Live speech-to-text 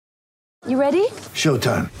You ready?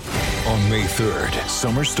 Showtime. On May 3rd,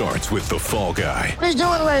 summer starts with The Fall Guy. Let's do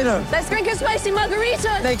it later. Let's drink a spicy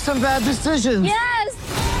margarita. Make some bad decisions.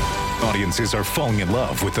 Yes! Audiences are falling in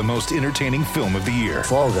love with the most entertaining film of the year.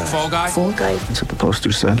 Fall Guy. Fall Guy? Fall Guy. That's what the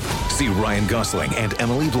poster said. See Ryan Gosling and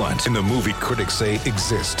Emily Blunt in the movie critics say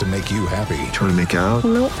exists to make you happy. Trying to make it out?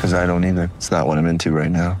 Nope. Because I don't either. It's not what I'm into right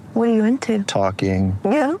now. What are you into? Talking.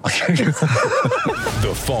 Yeah.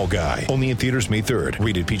 The Fall Guy. Only in theaters May 3rd.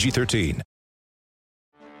 Rated PG-13.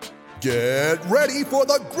 Get ready for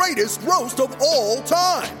the greatest roast of all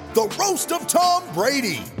time. The Roast of Tom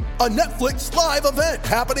Brady. A Netflix live event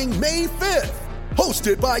happening May 5th.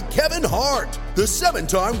 Hosted by Kevin Hart. The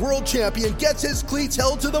 7-time world champion gets his cleats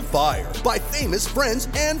held to the fire by famous friends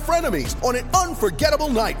and frenemies on an unforgettable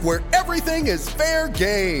night where everything is fair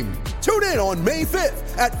game. Tune in on May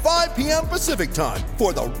 5th at 5 p.m. Pacific time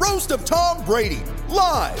for the Roast of Tom Brady.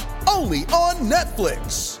 Live only on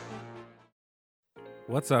Netflix.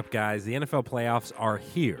 What's up, guys? The NFL playoffs are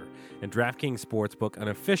here, and DraftKings Sportsbook, an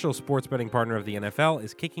official sports betting partner of the NFL,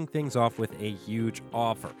 is kicking things off with a huge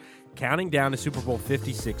offer. Counting down to Super Bowl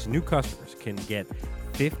 56, new customers can get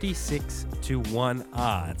 56-1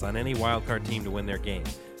 odds on any wildcard team to win their game.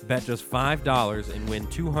 Bet just $5 and win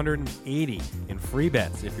 $280 in free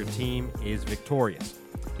bets if your team is victorious.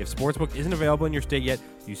 If Sportsbook isn't available in your state yet,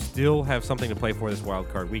 you still have something to play for this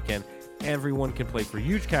wildcard weekend. Everyone can play for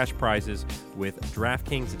huge cash prizes with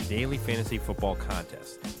DraftKings Daily Fantasy Football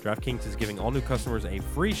Contest. DraftKings is giving all new customers a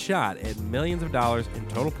free shot at millions of dollars in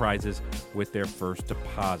total prizes with their first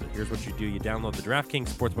deposit. Here's what you do. You download the DraftKings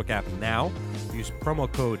Sportsbook app now. Use promo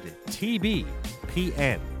code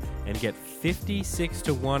TBPN and get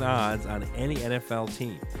 56-1 odds on any NFL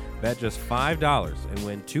team. Bet just $5 and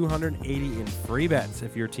win $280 in free bets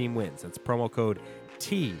if your team wins. That's promo code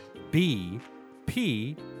TBPN.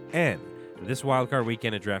 This wildcard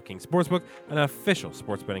weekend at DraftKings Sportsbook, an official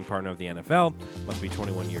sports betting partner of the NFL. Must be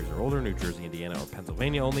 21 years or older. New Jersey, Indiana, or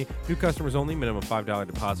Pennsylvania only. New customers only. Minimum $5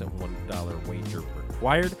 deposit, $1 wager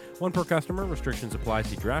required. One per customer. Restrictions apply.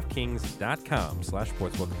 See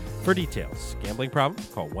DraftKings.com/sportsbook for details. Gambling problem?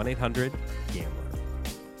 Call 1-800-GAMBLER.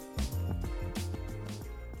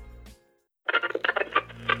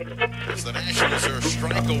 As the Nationals are a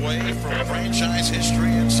strike away from franchise history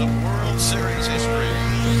and some World Series history.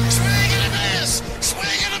 Swing and a miss!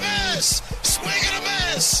 Swing and a miss! Swing and a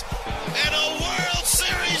miss! And a World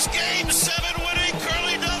Series Game 7 winning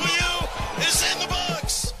Curly W is in the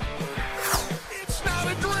books! It's not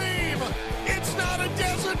a dream! It's not a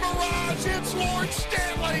desert mirage! It's Lord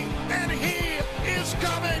Stanley! And he is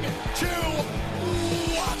coming to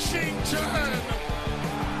Washington!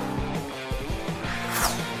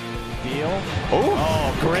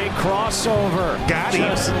 Oh, great crossover. Got him.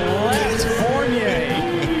 Just left Fournier.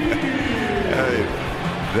 Hey,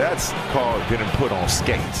 that's called getting put on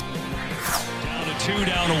skates. Down to 2,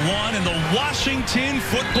 down to 1, and the Washington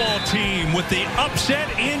football team with the upset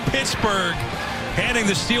in Pittsburgh, handing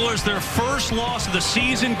the Steelers their first loss of the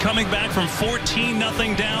season, coming back from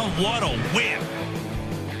 14-0 down. What a win.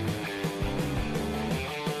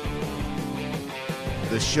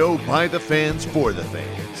 The show by the fans for the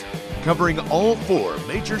fans, covering all 4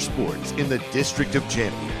 major sports in the District of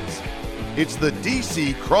Champions. It's the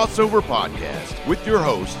DC Crossover Podcast with your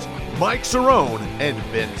hosts, Mike Cerrone and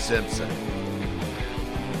Ben Simpson.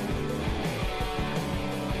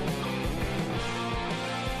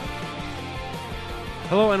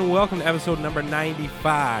 Hello and welcome to episode number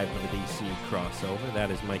 95 of the DC Crossover. That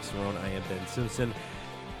is Mike Cerrone. I am Ben Simpson.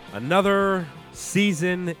 Another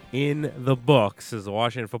season in the books as the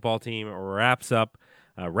Washington football team wrapped up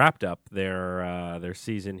their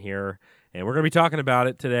season here, and we're going to be talking about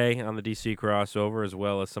it today on the DC Crossover, as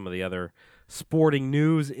well as some of the other sporting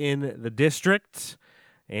news in the district.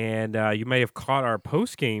 And you may have caught our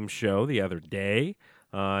post-game show the other day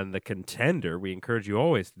on the Contender. We encourage you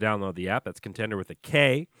always to download the app. That's Contender with a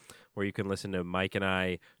K, where you can listen to Mike and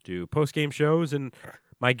I do post-game shows. And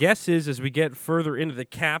my guess is, as we get further into the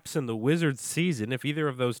Caps and the Wizards season, if either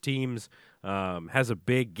of those teams has a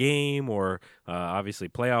big game or obviously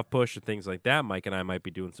playoff push and things like that, Mike and I might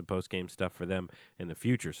be doing some post-game stuff for them in the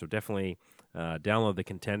future. So definitely download the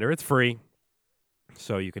Contender. It's free,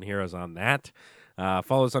 so you can hear us on that.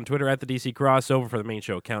 Follow us on Twitter at the DC Crossover for the main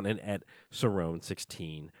show account and at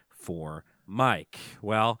Cerrone16 for Mike.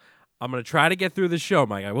 Well, I'm going to try to get through the show,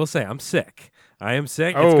 Mike. I will say I'm sick. I am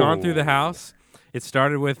sick. It's gone through the house. It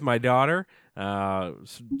started with my daughter,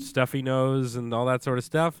 stuffy nose and all that sort of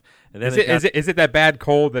stuff. And then is it that bad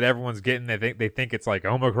cold that everyone's getting? They think it's like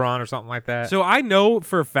Omicron or something like that. So I know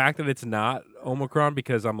for a fact that it's not Omicron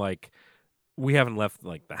because I'm like we haven't left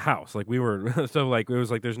like the house. Like we were, so like it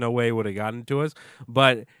was like there's no way it would have gotten to us.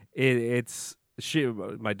 But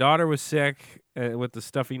my daughter was sick with the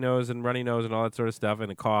stuffy nose and runny nose and all that sort of stuff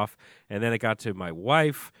and a cough. And then it got to my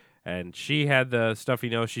wife, and she had the stuffy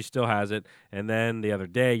nose. She still has it. And then the other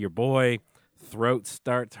day, your boy, throat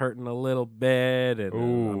starts hurting a little bit, and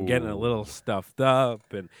I'm getting a little stuffed up.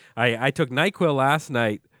 And I took NyQuil last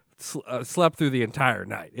night. Slept through the entire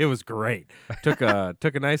night. It was great. Took a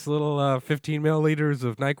nice little 15 milliliters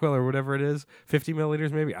of NyQuil or whatever it is. 50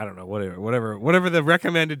 milliliters maybe. I don't know. Whatever the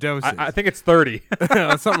recommended dose is. I think it's 30.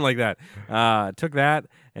 Something like that. Took that,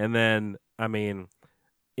 and then I mean,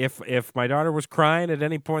 if my daughter was crying at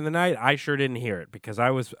any point in the night, I sure didn't hear it because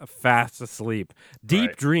I was fast asleep.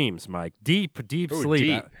 Deep dreams, Mike. Deep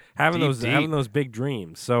sleep. Having those big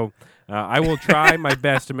dreams. So. I will try my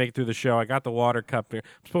best to make it through the show. I got the water cup here.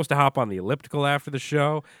 I'm supposed to hop on the elliptical after the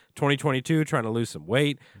show. 2022, trying to lose some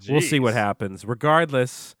weight. Jeez. We'll see what happens.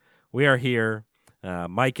 Regardless, we are here.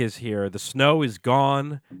 Mike is here. The snow is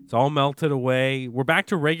gone. It's all melted away. We're back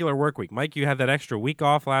to regular work week. Mike, you had that extra week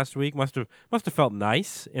off last week. Must have felt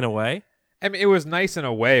nice in a way. I mean, it was nice in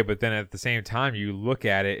a way, but then at the same time, you look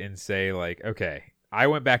at it and say, like, okay, I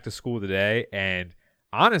went back to school today, and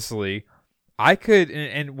honestly, I could,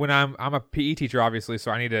 and when I'm a PE teacher, obviously,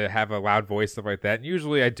 so I need to have a loud voice, stuff like that. And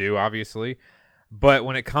usually I do, obviously. But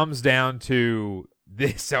when it comes down to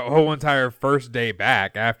this whole entire first day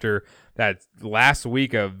back after that last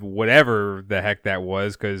week of whatever the heck that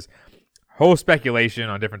was, because whole speculation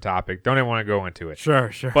on different topic. Don't even want to go into it.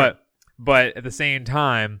 Sure. But at the same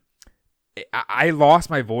time, I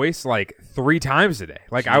lost my voice like 3 times today.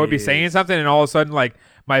 Like I would be saying something, and all of a sudden, like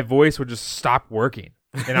my voice would just stop working.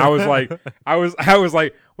 And I was like, I was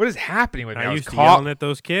like, what is happening with me? I was yelling at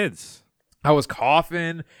those kids. I was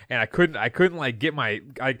coughing, and I couldn't like get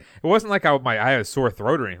it wasn't like I had a sore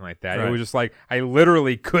throat or anything like that. Right. It was just like I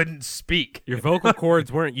literally couldn't speak. Your vocal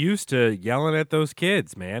cords weren't used to yelling at those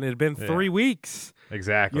kids, man. It had been 3 weeks.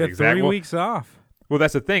 Exactly. You had 3 weeks off. Well,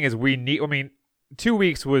 that's the thing is 2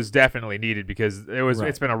 weeks was definitely needed because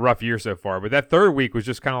it's been a rough year so far. But that third week was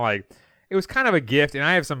just kind of like. It was kind of a gift, and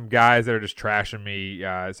I have some guys that are just trashing me,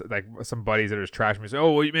 like some buddies that are just trashing me. Say,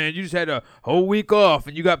 "Oh, well, man, you just had a whole week off,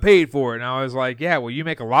 and you got paid for it." And I was like, "Yeah, well, you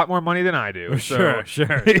make a lot more money than I do." So,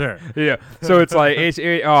 sure. Yeah. So it's like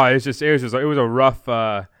it was a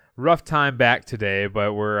rough time back today,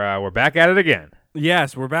 but we're back at it again.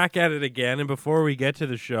 Yes, we're back at it again. And before we get to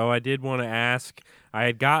the show, I did want to ask. I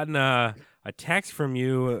had gotten a text from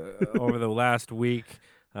you over the last week.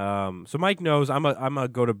 So Mike knows I'm a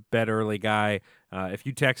go to bed early guy. If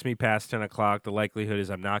you text me past 10 o'clock, the likelihood is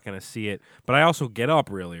I'm not going to see it. But I also get up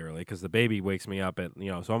really early because the baby wakes me up at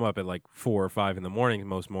so I'm up at like 4 or 5 in the morning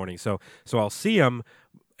most mornings. So I'll see him,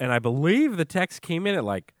 and I believe the text came in at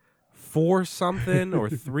like 4 something or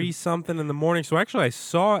 3 something in the morning. So actually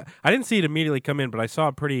I didn't see it immediately come in, but I saw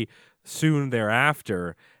it pretty soon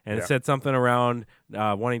thereafter, and it said something around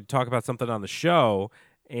wanting to talk about something on the show.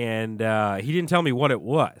 And he didn't tell me what it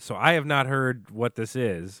was. So I have not heard what this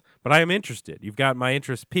is, but I am interested. You've got my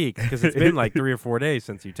interest piqued because it's been like 3 or 4 days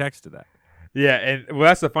since you texted that. Yeah, and well,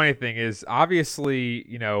 that's the funny thing is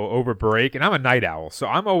obviously, over break, and I'm a night owl, so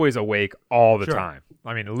I'm always awake all the time.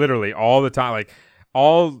 I mean, literally all the time, like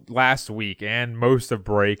all last week and most of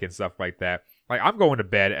break and stuff like that. Like I'm going to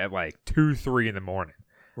bed at like 2, 3 in the morning.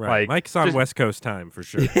 Right, Mike's on West Coast time for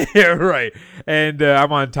sure. Yeah, right. And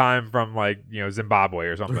I'm on time from Zimbabwe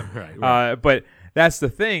or something. Right. But that's the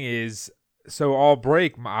thing is, so all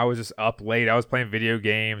break, I was just up late. I was playing video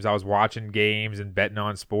games. I was watching games and betting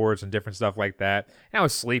on sports and different stuff like that. And I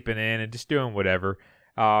was sleeping in and just doing whatever.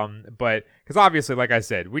 But because obviously, like I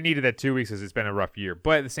said, we needed that 2 weeks because it's been a rough year.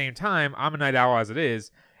 But at the same time, I'm a night owl as it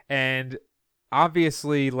is. And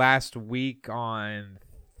obviously last week on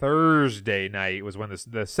Thursday night was when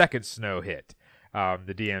the second snow hit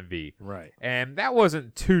the DMV. Right. And that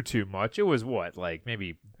wasn't too much. It was like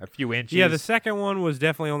maybe a few inches. Yeah, the second one was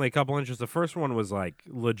definitely only a couple inches. The first one was like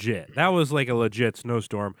legit. That was like a legit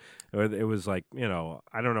snowstorm. It was like,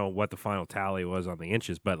 I don't know what the final tally was on the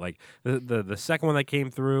inches, but like the second one that came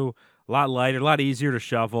through, a lot lighter, a lot easier to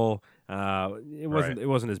shovel. It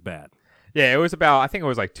wasn't as bad. Yeah, it was I think it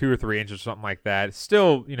was like 2 or 3 inches or something like that.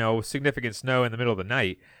 Still, significant snow in the middle of the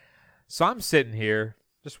night. So I'm sitting here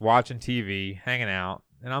just watching TV, hanging out,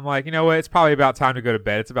 and I'm like, you know what? It's probably about time to go to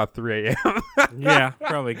bed. It's about 3 a.m. Yeah,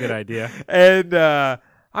 probably a good idea. And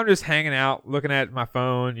I'm just hanging out, looking at my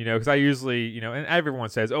phone, because I usually, and everyone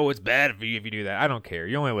says, oh, it's bad for you if you do that. I don't care.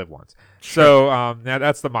 You only live once. So now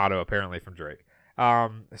that's the motto, apparently, from Drake.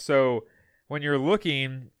 So when you're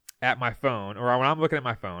looking at my phone, or when I'm looking at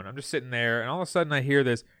my phone, I'm just sitting there, and all of a sudden I hear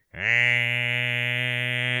this,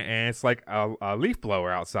 and it's like a leaf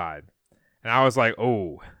blower outside. And I was like,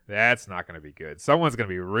 oh, that's not going to be good. Someone's going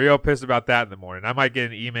to be real pissed about that in the morning. I might get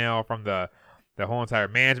an email from the whole entire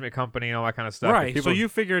management company and all that kind of stuff. Right. So you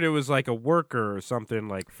figured it was like a worker or something,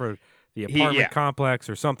 like for the apartment complex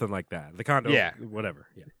or something like that. The condo, whatever.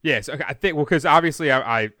 Yeah. Yes. Okay, I think, well, because obviously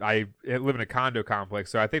I live in a condo complex,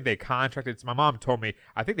 so I think they contracted, my mom told me,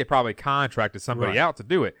 I think they probably contracted somebody out to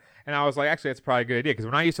do it. And I was like, actually, that's probably a good idea. Because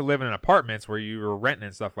when I used to live in apartments where you were renting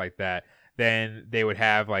and stuff like that, then they would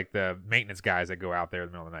have like the maintenance guys that go out there in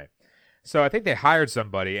the middle of the night. So I think they hired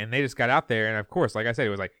somebody, and they just got out there, and of course, like I said,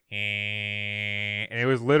 it was like, and it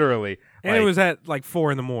was literally, and it was at like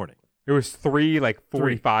 4 a.m. It was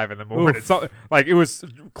 3:45 in the morning. So, like it was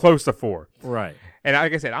close to 4. Right. And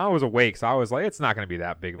like I said, I was awake, so I was like, it's not going to be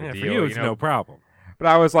that big of a deal. For you, it's no problem. But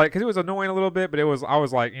I was like, because it was annoying a little bit, but I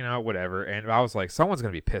was like, whatever. And I was like, someone's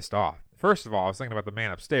going to be pissed off. First of all, I was thinking about the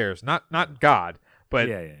man upstairs, not God, but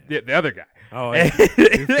the other guy. Oh,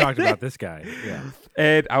 we've talked about this guy. Yeah.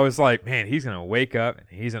 And I was like, man, he's going to wake up and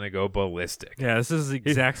he's going to go ballistic. Yeah, this is the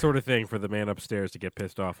exact sort of thing for the man upstairs to get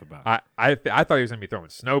pissed off about. I thought he was going to be throwing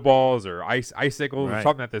snowballs or icicles or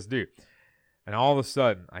something at this dude. And all of a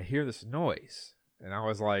sudden, I hear this noise. And I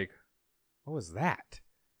was like, what was that?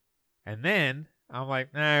 And then I'm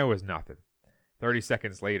like, nah, it was nothing. 30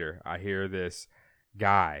 seconds later, I hear this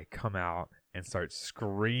guy come out and start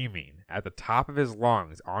screaming at the top of his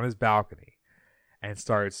lungs on his balcony and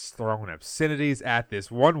starts throwing obscenities at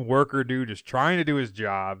this one worker dude just trying to do his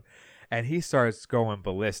job, and he starts going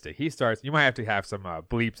ballistic. You might have to have some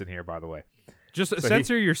bleeps in here, by the way. Just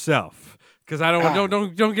censor yourself, because I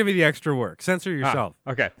don't give me the extra work. Censor yourself.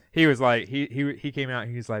 Okay. He was like, he came out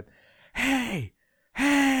and he's like, hey,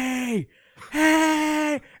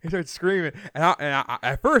 he starts screaming, and I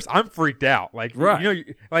at first I'm freaked out, like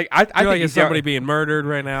I think is somebody being murdered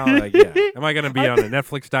right now? Like, yeah, am I going to be on a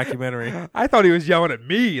Netflix documentary? I thought he was yelling at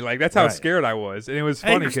me, like that's how scared I was, and it was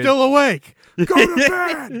funny. Hey, you're still awake? Go to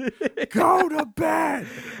bed. Go to bed.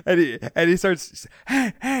 And he starts,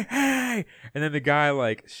 hey, and then the guy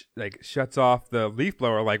like shuts off the leaf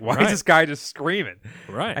blower. Like, why is this guy just screaming?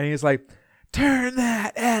 Right, and he's like, turn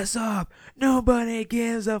that S off. Nobody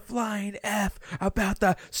gives a flying F about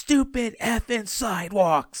the stupid effing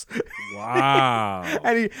sidewalks. Wow.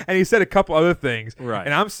 and he said a couple other things. Right.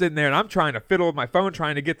 And I'm sitting there and I'm trying to fiddle with my phone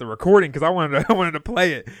trying to get the recording because I wanted to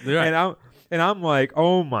play it. Right. And I'm like,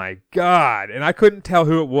 oh my God. And I couldn't tell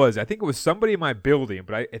who it was. I think it was somebody in my building,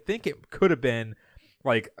 but I think it could have been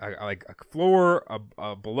like a floor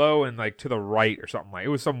below and like to the right or something. Like it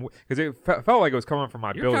was some, because it felt like it was coming from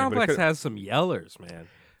my building. Your complex has some yellers, man.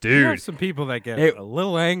 Dude, you have some people that get a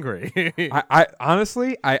little angry. I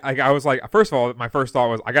honestly, I was like, first of all, my first thought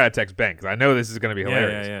was I gotta text Ben because I know this is gonna be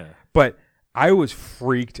hilarious. Yeah. But I was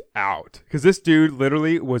freaked out because this dude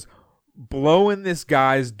literally was blowing this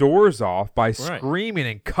guy's doors off by screaming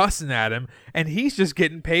and cussing at him, and he's just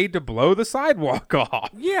getting paid to blow the sidewalk off.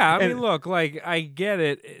 Yeah, I mean, look, like, I get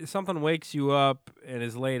it. Something wakes you up and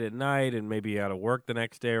is late at night and maybe you out of work the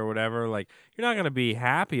next day or whatever. Like, you're not going to be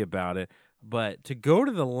happy about it. But to go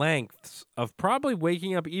to the lengths of probably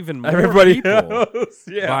waking up even more people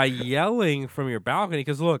by yelling from your balcony,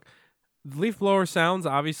 because look, leaf blower sounds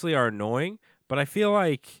obviously are annoying, but I feel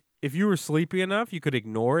like if you were sleepy enough, you could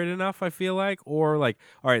ignore it enough, I feel like. Or like,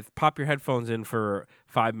 all right, pop your headphones in for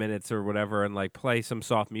 5 minutes or whatever and like play some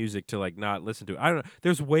soft music to like not listen to it. I don't know.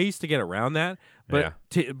 There's ways to get around that. But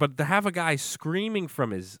to have a guy screaming from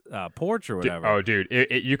his porch or whatever. Dude,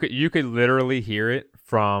 you could literally hear it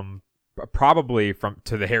from probably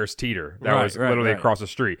to the Harris Teeter that was literally across the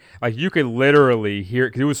street. Like you could literally hear it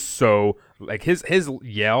because it was so like his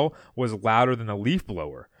yell was louder than the leaf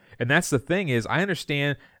blower. And that's the thing is, I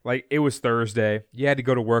understand, like, it was Thursday. You had to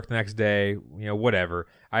go to work the next day, whatever.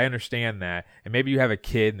 I understand that. And maybe you have a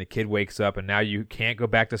kid and the kid wakes up and now you can't go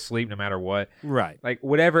back to sleep no matter what. Right. Like,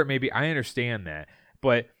 whatever it may be, I understand that.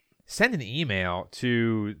 But send an email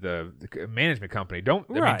to the management company.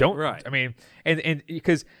 And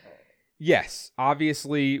because, yes,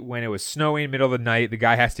 obviously, when it was snowing middle of the night, the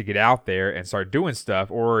guy has to get out there and start doing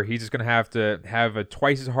stuff, or he's just going to have a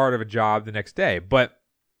twice as hard of a job the next day. But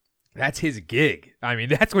that's his gig. I mean,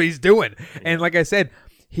 that's what he's doing. And like I said,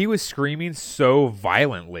 he was screaming so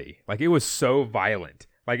violently. Like, it was so violent.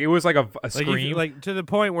 Like, it was like a scream. Like, to the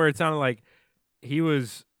point where it sounded like he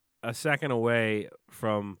was a second away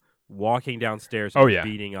from walking downstairs and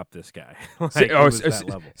beating up this guy. That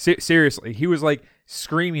level. Seriously. He was, like,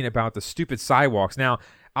 screaming about the stupid sidewalks. Now,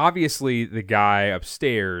 obviously, the guy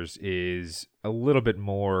upstairs is a little bit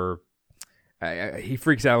more he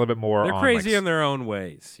freaks out a little bit more. They're on, crazy like, in their own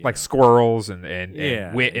ways, like squirrels and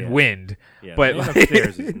wind. Yeah, but man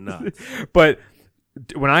upstairs is nuts. But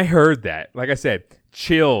when I heard that, like I said,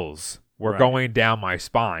 chills were Right. going down my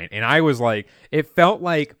spine, and I was like, it felt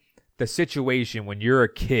like the situation when you're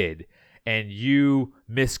a kid and you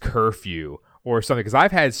miss curfew or something. Because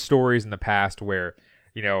I've had stories in the past where,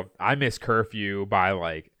 I missed curfew by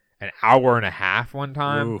like an hour and a half one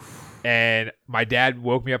time. Oof. And my dad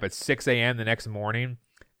woke me up at 6 a.m. the next morning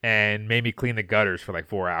and made me clean the gutters for like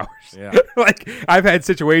 4 hours. Yeah. Like, I've had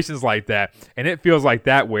situations like that, and it feels like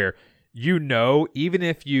that where, even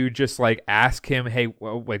if you just like ask him, hey,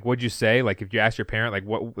 well, like, what'd you say? Like, if you ask your parent,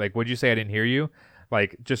 like, what'd you say? I didn't hear you.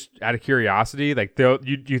 Like, just out of curiosity, like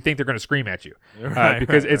you think they're going to scream at you,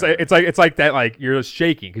 because it's like that. Like, you're just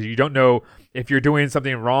shaking because you don't know if you're doing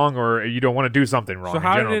something wrong or you don't want to do something wrong. So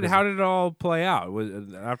how did it all play out?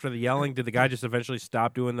 Was after the yelling, did the guy just eventually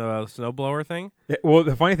stop doing the snowblower thing? Well,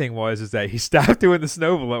 the funny thing was that he stopped doing the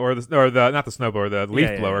snowblower, not the snowblower, the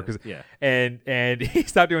leaf blower, and he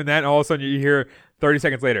stopped doing that, and all of a sudden you hear 30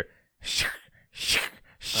 seconds later.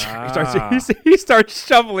 He starts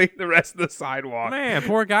shoveling the rest of the sidewalk. Man,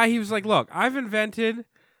 poor guy. He was like, look, I've invented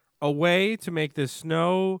a way to make this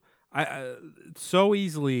snow so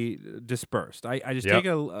easily dispersed. I just take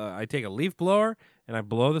a leaf blower and I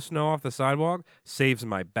blow the snow off the sidewalk. Saves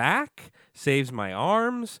my back, saves my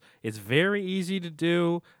arms. It's very easy to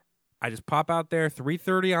do. I just pop out there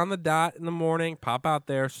 3:30 on the dot in the morning, pop out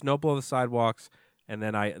there, snow blow the sidewalks, and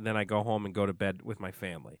then I go home and go to bed with my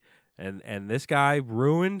family. And this guy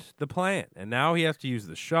ruined the plan, and now he has to use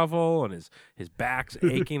the shovel, and his back's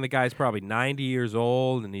aching. The guy's probably 90 years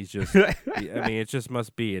old, and he's just it just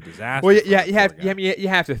must be a disaster. Well, you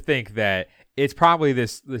have to think that it's probably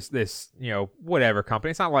this whatever company.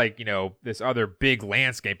 It's not like this other big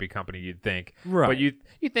landscaping company you'd think, right? But you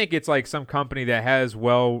think it's like some company that has a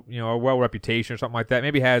well reputation or something like that.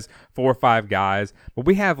 Maybe has 4 or 5 guys, but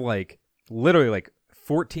we have like literally like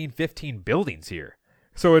 14, 15 buildings here.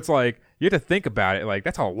 So it's like, you have to think about it. Like,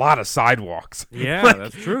 that's a lot of sidewalks. Yeah, like,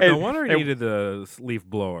 that's true. No wonder he needed the leaf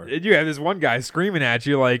blower. And you have this one guy screaming at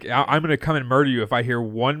you, like, I'm going to come and murder you if I hear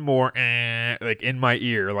one more, like, in my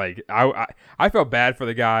ear. Like, I felt bad for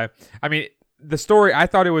the guy. I mean, the story, I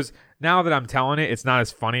thought it was, now that I'm telling it, it's not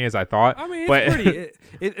as funny as I thought. I mean, it's pretty,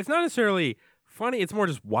 it's not necessarily funny. It's more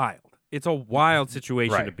just wild. It's a wild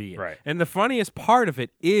situation to be in. Right. And the funniest part of it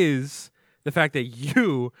is the fact that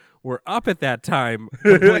you were up at that time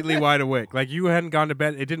completely wide awake. Like, you hadn't gone to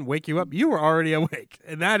bed. It didn't wake you up. You were already awake.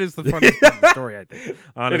 And that is the funniest part of the story, I think,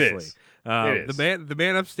 honestly. It is. The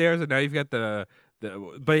man upstairs, and now you've got the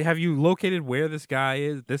but have you located where this guy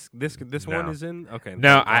is? This one is in? Okay.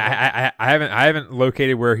 No, I haven't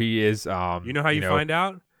located where he is. You know how you find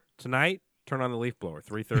out? Tonight, turn on the leaf blower,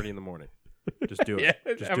 3:30 in the morning. Just do it.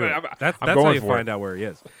 Yeah, Just do it. That's how you find out where he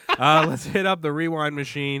is. Let's hit up the rewind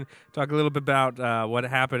machine. Talk a little bit about what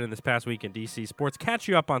happened in this past week in DC sports. Catch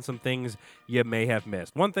you up on some things you may have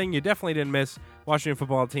missed. One thing you definitely didn't miss: Washington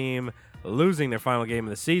football team losing their final game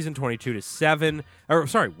of the season, 22-7. Or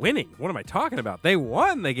sorry, winning. What am I talking about? They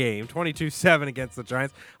won the game, 22-7 against the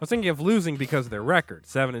Giants. I was thinking of losing because of their record,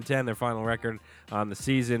 7-10, their final record on the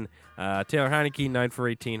season. Taylor Heineke, 9 for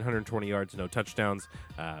 18, 120 yards, no touchdowns.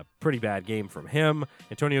 Pretty bad game from him.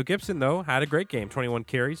 Antonio Gibson, though, had a great game, 21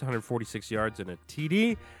 carries, 146 yards, and a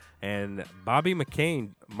TD. And Bobby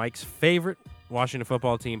McCain, Mike's favorite Washington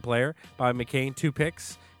football team player. Bobby McCain, 2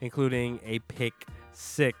 picks, including a pick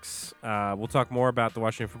 6. We'll talk more about the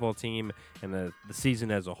Washington football team and the season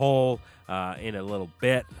as a whole in a little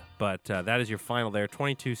bit. But that is your final there,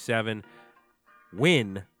 22-7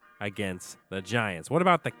 win against the Giants. What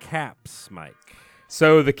about the Caps, Mike?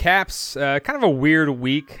 So the Caps, kind of a weird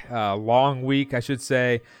week, long week, I should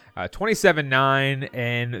say. 27-9,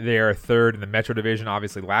 and they are third in the Metro Division.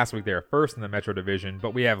 Obviously, last week they were first in the Metro Division,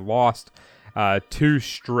 but we have lost 2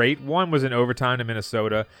 straight. One was in overtime to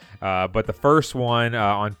Minnesota, but the first one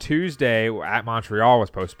on Tuesday at Montreal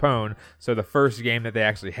was postponed. So the first game that they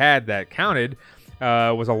actually had that counted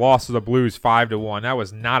was a loss to the Blues 5-1. That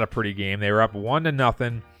was not a pretty game. They were up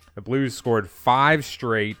 1-0. The Blues scored 5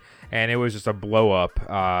 straight, and it was just a blow-up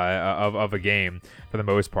of a game for the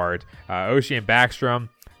most part. Oshie Backstrom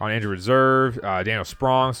on injured reserve. Daniel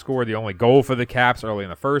Sprong scored the only goal for the Caps early in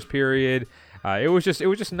the first period. It was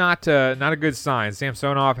just not a good sign.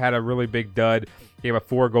 Samsonov had a really big dud. He gave up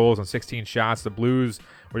 4 goals on 16 shots. The Blues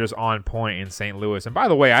were just on point in St. Louis. And by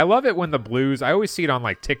the way, I love it when the Blues, I always see it on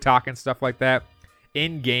like TikTok and stuff like that.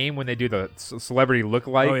 in game when they do the celebrity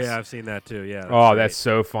lookalikes. Oh yeah, I've seen that too. Yeah. That's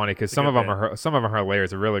so funny because some of them are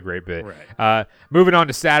hilarious. A really great bit. Right. Moving on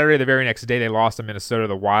to Saturday, the very next day they lost to Minnesota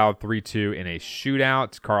the Wild 3-2 in a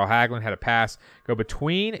shootout. Carl Hagelin had a pass go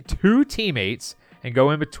between two teammates and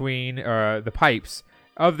go in between the pipes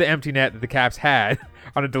of the empty net that the Caps had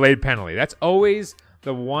on a delayed penalty. That's always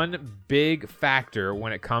the one big factor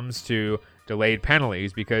when it comes to delayed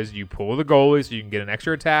penalties, because you pull the goalie so you can get an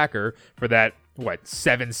extra attacker for that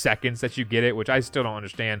 7 seconds that you get it, which I still don't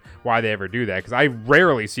understand why they ever do that, because I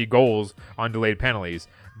rarely see goals on delayed penalties.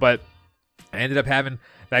 But I ended up having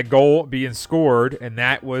that goal being scored, and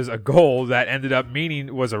that was a goal that ended up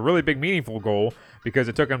was a really big meaningful goal, because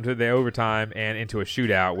it took them to the overtime and into a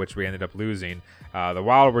shootout, which we ended up losing. The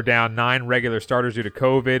Wild were down 9 regular starters due to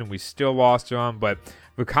COVID, and we still lost to them, but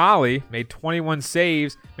Vucali made 21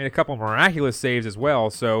 saves, made a couple miraculous saves as well,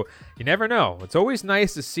 so you never know. It's always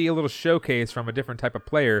nice to see a little showcase from a different type of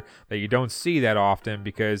player that you don't see that often,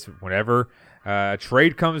 because whenever a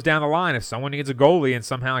trade comes down the line, if someone needs a goalie and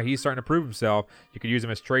somehow he's starting to prove himself, you could use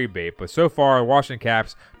him as trade bait. But so far, Washington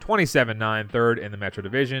Caps 27-9, third in the Metro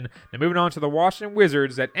Division. Now moving on to the Washington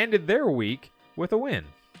Wizards that ended their week with a win.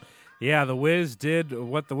 Yeah, the Wiz did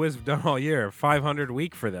what the Wiz have done all year, 500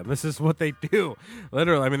 week for them. This is what they do,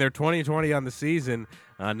 literally. I mean, they're 20-20 on the season,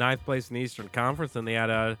 9th place in the Eastern Conference, and they had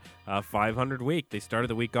a 500 week. They started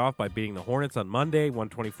the week off by beating the Hornets on Monday,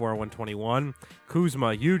 124-121.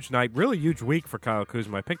 Kuzma, huge night, really huge week for Kyle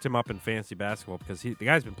Kuzma. I picked him up in fantasy basketball because the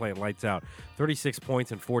guy's been playing lights out. 36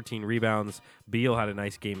 points and 14 rebounds. Beal had a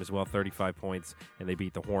nice game as well, 35 points, and they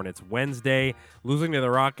beat the Hornets. Wednesday, losing to the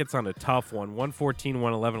Rockets on a tough one,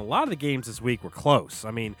 114-111. A lot of the games this week were close.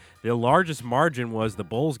 I mean, the largest margin was the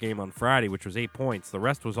Bulls game on Friday, which was 8 points. The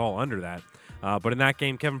rest was all under that. But in that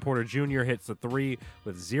game, Kevin Porter Jr. hits a 3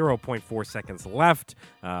 with 0.4 seconds left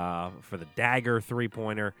for the dagger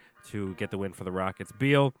three-pointer to get the win for the Rockets.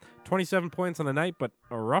 Beal, 27 points on the night, but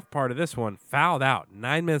a rough part of this one, fouled out.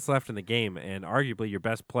 9 minutes left in the game, and arguably your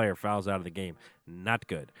best player fouls out of the game. Not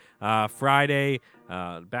good. Friday,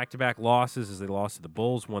 back-to-back losses as they lost to the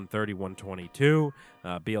Bulls, 130-122.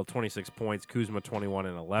 Beal, 26 points. Kuzma, 21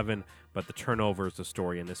 and 11. But the turnover is the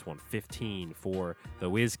story in this one, 15 for the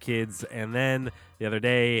Wiz Kids. And then the other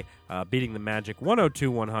day, beating the Magic,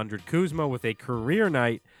 102-100. Kuzma with a career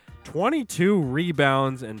night, 22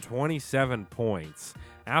 rebounds and 27 points.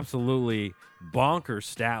 Absolutely bonkers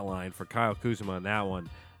stat line for Kyle Kuzma in that one.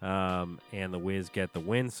 And the Wiz get the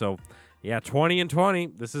win. So, yeah,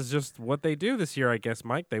 20-20. This is just what they do this year, I guess,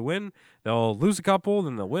 Mike. They win. They'll lose a couple,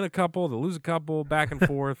 then they'll win a couple. They'll lose a couple, back and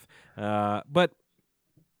forth. But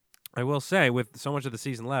I will say, with so much of the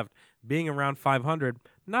season left, being around 500,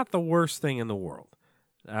 not the worst thing in the world.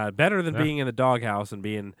 Better than being in the doghouse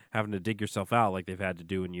and having to dig yourself out like they've had to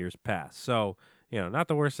do in years past. So, not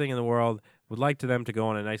the worst thing in the world. Would like to them to go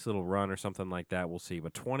on a nice little run or something like that. We'll see.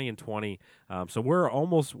 But 20-20. So we're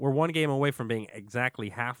one game away from being exactly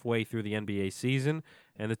halfway through the NBA season,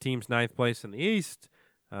 and the team's 9th place in the East.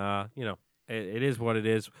 It is what it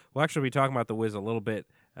is. We'll actually be talking about the Wiz a little bit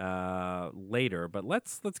later, but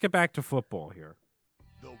let's get back to football here.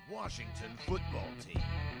 The Washington football team.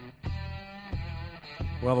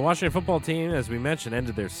 Well, the Washington football team, as we mentioned,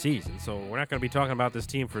 ended their season, so we're not going to be talking about this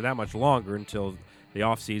team for that much longer until the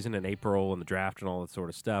offseason and April and the draft and all that sort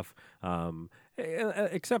of stuff,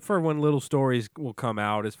 except for when little stories will come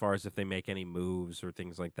out as far as if they make any moves or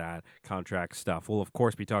things like that, contract stuff. We'll, of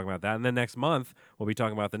course, be talking about that. And then next month, we'll be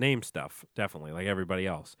talking about the name stuff, definitely, like everybody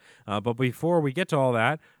else. But before we get to all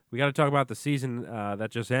that, we got to talk about the season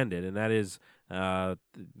that just ended, and that is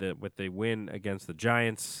with the win against the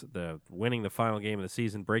Giants, winning the final game of the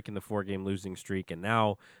season, breaking the 4-game losing streak, and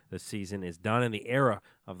now the season is done, and the era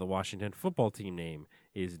of the Washington football team name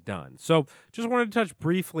is done. So just wanted to touch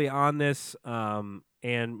briefly on this, and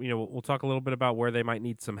we'll talk a little bit about where they might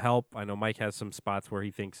need some help. I know Mike has some spots where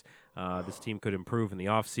he thinks this team could improve in the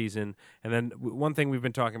offseason. And then one thing we've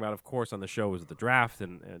been talking about, of course, on the show is the draft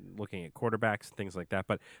and looking at quarterbacks and things like that.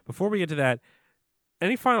 But before we get to that,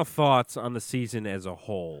 any final thoughts on the season as a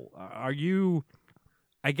whole? Are you?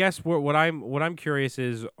 I guess what I'm curious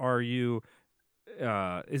is, are you?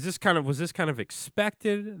 Was this kind of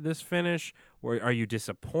expected, this finish, or are you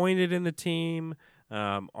disappointed in the team?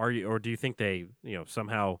 Or do you think they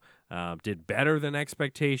somehow did better than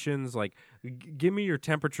expectations? Like, give me your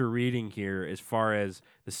temperature reading here as far as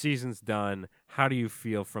the season's done. How do you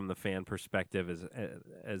feel from the fan perspective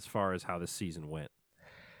as far as how the season went?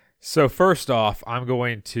 So first off, I'm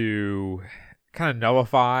going to kind of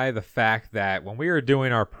nullify the fact that when we were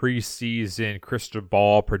doing our preseason crystal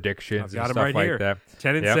ball predictions and stuff like that.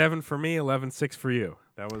 10-7 for me, 11-6 for you.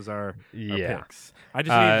 That was our Yeah. picks. I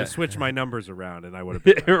just needed to switch my numbers around, and I would have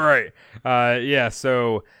been right. Yeah,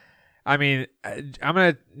 so, I mean, I'm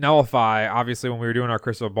going to nullify, obviously, when we were doing our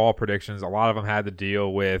crystal ball predictions, a lot of them had to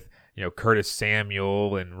deal with, Curtis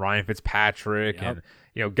Samuel and Ryan Fitzpatrick and,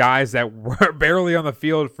 guys that were barely on the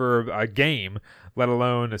field for a game, let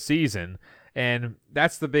alone a season. And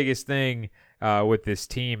that's the biggest thing with this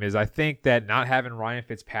team is I think that not having Ryan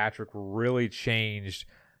Fitzpatrick really changed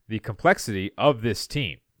the complexity of this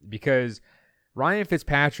team because Ryan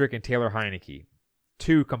Fitzpatrick and Taylor Heineke,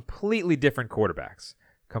 two completely different quarterbacks.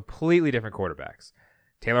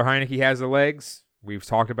 Taylor Heineke has the legs. We've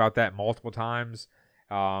talked about that multiple times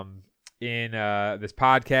in this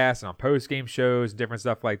podcast and on post-game shows, different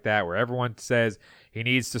stuff like that, where everyone says he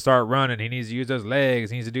needs to start running, he needs to use those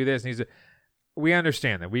legs, he needs to do this, we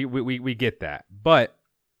understand that. We get that. But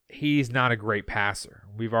he's not a great passer.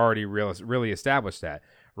 We've already really established that.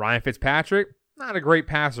 Ryan Fitzpatrick, not a great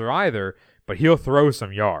passer either, but he'll throw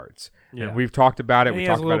some yards. Yeah. And we've talked about it. And he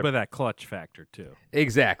has a little bit of that clutch factor too.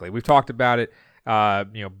 Exactly. We've talked about it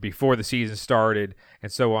before the season started and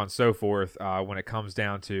so on and so forth when it comes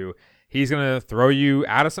down to he's going to throw you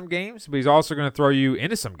out of some games, but he's also going to throw you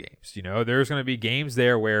into some games. There's going to be games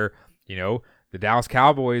there where, the Dallas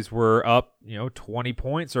Cowboys were up, 20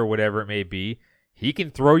 points or whatever it may be. He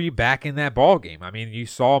can throw you back in that ball game. I mean, you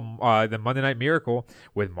saw the Monday Night Miracle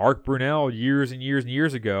with Mark Brunell years and years and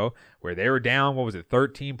years ago where they were down,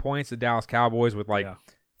 13 points, the Dallas Cowboys with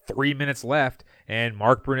 3 minutes left, and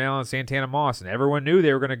Mark Brunell and Santana Moss, and everyone knew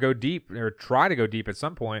they were going to go deep or try to go deep at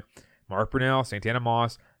some point. Mark Brunell, Santana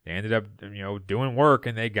Moss, they ended up doing work,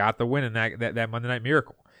 and they got the win in that Monday Night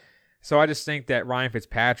Miracle. So I just think that Ryan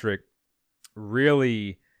Fitzpatrick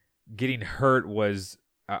really getting hurt was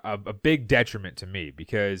a big detriment to me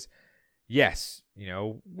because, yes,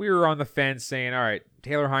 we were on the fence saying, all right,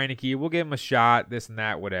 Taylor Heineke, we'll give him a shot, this and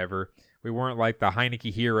that, whatever. We weren't like the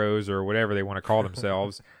Heineke heroes or whatever they want to call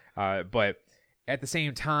themselves. But at the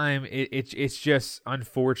same time, it's just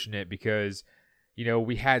unfortunate because,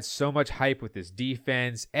 we had so much hype with this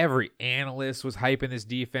defense. Every analyst was hyping this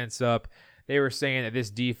defense up. They were saying that this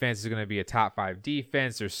defense is going to be a top 5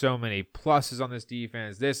 defense. There's so many pluses on this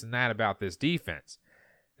defense, this and that about this defense.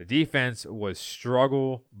 The defense was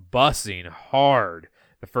struggle bussing hard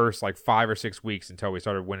the first 5 or 6 weeks until we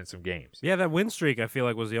started winning some games. Yeah, that win streak I feel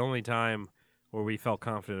like was the only time where we felt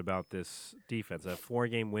confident about this defense. That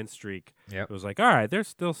 4-game win streak. Yep. It was like, all right, there's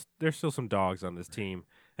still some dogs on this team,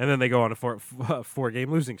 and then they go on a 4-game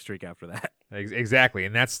losing streak after that. Exactly,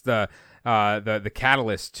 and that's the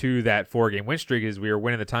catalyst to that 4-game win streak is we were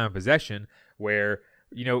winning the time of possession where.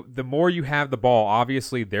 The more you have the ball,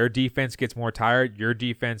 obviously their defense gets more tired, your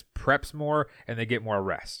defense preps more, and they get more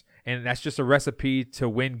rest. And that's just a recipe to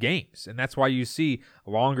win games. And that's why you see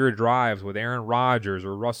longer drives with Aaron Rodgers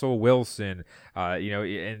or Russell Wilson,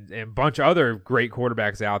 and a bunch of other great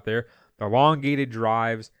quarterbacks out there. The elongated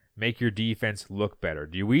drives make your defense look better.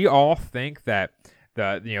 Do we all think that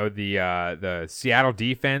the Seattle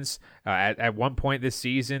defense at one point this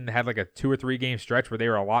season had a 2 or 3 game stretch where they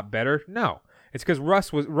were a lot better? No. It's because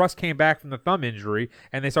Russ came back from the thumb injury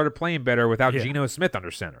and they started playing better without Geno Smith under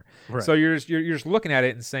center. Right. So you're just looking at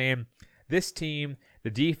it and saying this team, the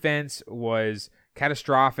defense was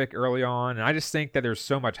catastrophic early on, and I just think that there's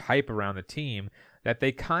so much hype around the team that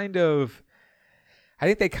they kind of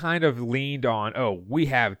leaned on, we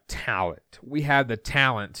have talent. We have the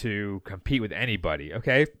talent to compete with anybody.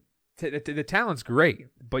 Okay, the talent's great,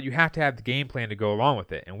 but you have to have the game plan to go along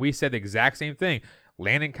with it. And we said the exact same thing.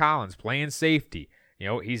 Landon Collins playing safety.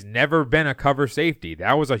 He's never been a cover safety.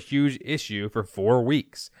 That was a huge issue for 4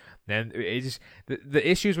 weeks. Then the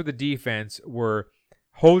issues with the defense were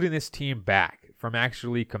holding this team back from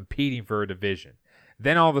actually competing for a division.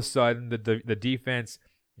 Then all of a sudden, the defense,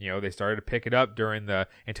 they started to pick it up during the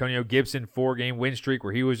Antonio Gibson 4-game win streak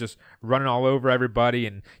where he was just running all over everybody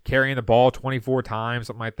and carrying the ball 24 times,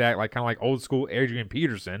 something like that, kind of like old school Adrian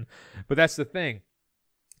Peterson. But that's the thing,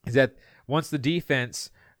 is that once the defense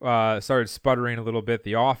started sputtering a little bit,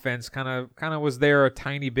 the offense kind of was there a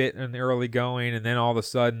tiny bit in the early going, and then all of a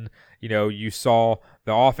sudden, you saw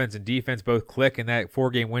the offense and defense both click in that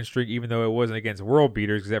 4-game win streak, even though it wasn't against world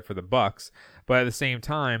beaters except for the Bucs. But at the same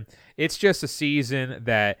time, it's just a season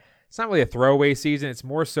that it's not really a throwaway season. It's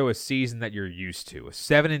more so a season that you're used to. A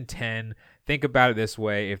 7-10. Think about it this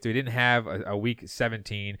way: if we didn't have a week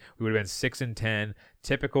 17, we would have been 6-10.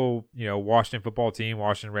 Typical, Washington football team,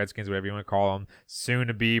 Washington Redskins, whatever you want to call them. Soon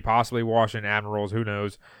to be possibly Washington Admirals. Who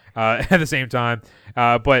knows? At the same time,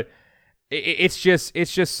 but it's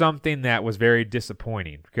just something that was very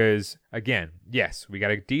disappointing because, again, yes, we got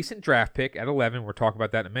a decent draft pick at 11. We'll talk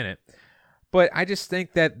about that in a minute. But I just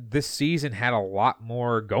think that this season had a lot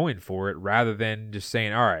more going for it rather than just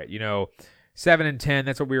saying, all right, 7-10,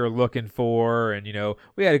 that's what we were looking for. And,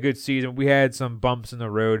 we had a good season. We had some bumps in the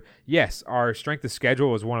road. Yes, our strength of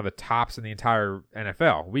schedule was one of the tops in the entire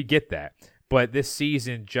NFL. We get that. But this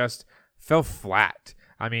season just fell flat.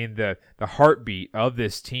 I mean, the heartbeat of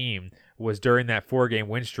this team was during that 4-game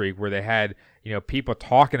win streak where they had, people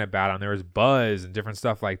talking about them. There was buzz and different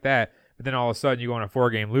stuff like that. But then all of a sudden you go on a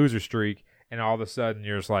 4-game loser streak, and all of a sudden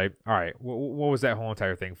you're just like, all right, what was that whole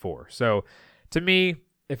entire thing for? So to me,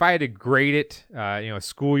 if I had to grade it, a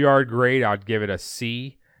schoolyard grade, I'd give it a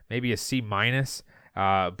C, maybe a C minus.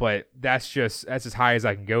 But that's as high as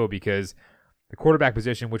I can go because the quarterback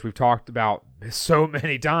position, which we've talked about so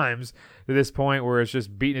many times to this point where it's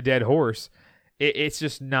just beating a dead horse, it's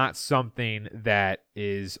just not something that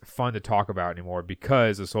is fun to talk about anymore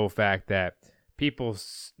because of the sole fact that people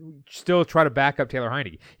still try to back up Taylor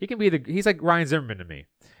Heinicke. He's like Ryan Zimmerman to me.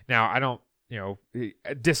 Now, I don't,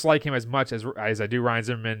 dislike him as much as I do Ryan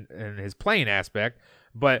Zimmerman in his playing aspect,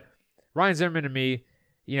 but Ryan Zimmerman to me,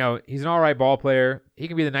 he's an all right ball player. He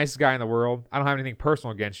can be the nicest guy in the world. I don't have anything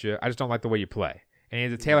personal against you. I just don't like the way you play.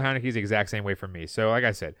 And Taylor Heinicke's the exact same way for me. So, like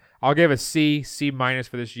I said, I'll give a C minus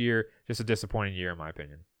for this year. Just a disappointing year, in my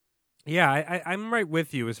opinion. Yeah, I'm right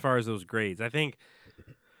with you as far as those grades. I think,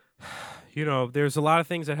 there's a lot of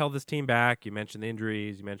things that held this team back. You mentioned the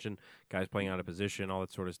injuries. You mentioned guys playing out of position, all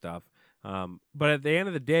that sort of stuff. But at the end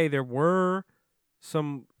of the day, there were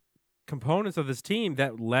some components of this team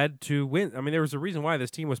that led to win. I mean, there was a reason why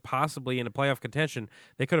this team was possibly in a playoff contention.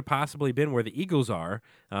 They could have possibly been where the Eagles are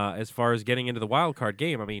as far as getting into the wild card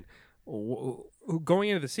game. I mean, going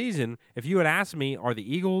into the season, if you had asked me, are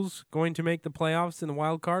the Eagles going to make the playoffs in the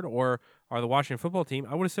wild card or are the Washington football team,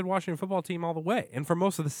 I would have said Washington football team all the way. And for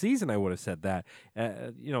most of the season, I would have said that,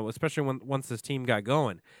 especially once this team got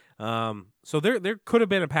going. So there could have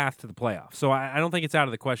been a path to the playoffs. So I don't think it's out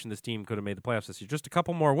of the question this team could have made the playoffs this year. Just a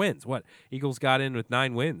couple more wins. What? Eagles got in with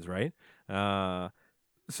 9 wins, right?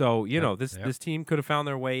 This team could have found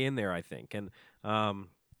their way in there, I think. And I'm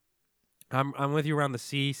with you around the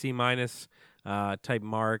C minus type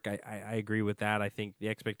mark. I agree with that. I think the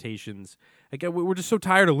expectations, again, we're just so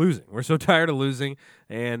tired of losing. We're so tired of losing,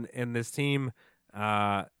 and this team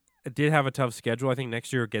did have a tough schedule. I think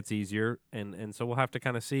next year it gets easier, and so we'll have to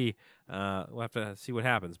kind of see. We'll have to see what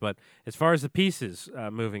happens. But as far as the pieces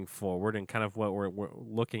moving forward and kind of what we're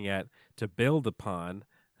looking at to build upon,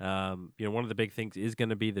 one of the big things is going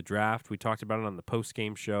to be the draft. We talked about it on the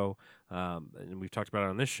post-game show, and we've talked about it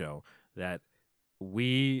on this show, that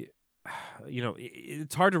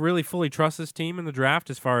it's hard to really fully trust this team in the draft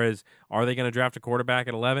as far as, are they going to draft a quarterback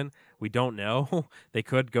at 11? We don't know. They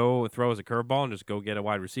could go throw as a curveball and just go get a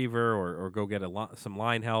wide receiver or go get some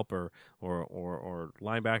line help or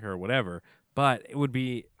linebacker or whatever. But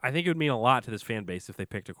I think it would mean a lot to this fan base if they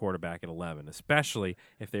picked a quarterback at 11, especially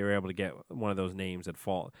if they were able to get one of those names that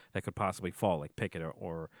could possibly fall, like Pickett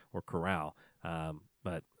or Corral.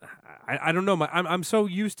 But I don't know. I'm so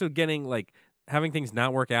used to having things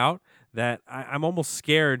not work out that I'm almost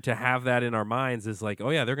scared to have that in our minds is like, oh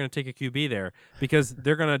yeah, they're going to take a QB there because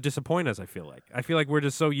they're going to disappoint us. I feel like we're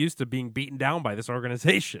just so used to being beaten down by this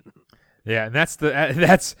organization. Yeah, and that's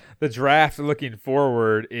the draft looking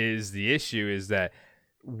forward is the issue, is that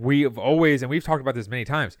we've always, and we've talked about this many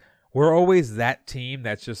times, we're always that team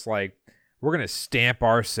that's just like, we're going to stamp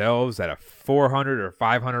ourselves at a 400 or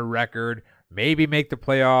 500 record, maybe make the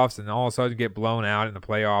playoffs, and all of a sudden get blown out in the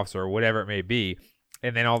playoffs or whatever it may be,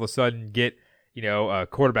 and then all of a sudden get, a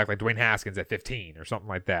quarterback like Dwayne Haskins at 15 or something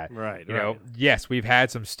like that. Right. Yes, we've had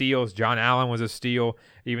some steals. John Allen was a steal,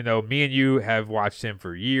 even though me and you have watched him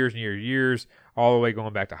for years and years, all the way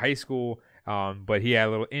going back to high school. But he had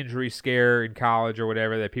a little injury scare in college or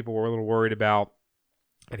whatever that people were a little worried about.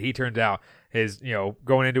 And he turns out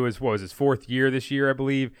going into his 4th year this year, I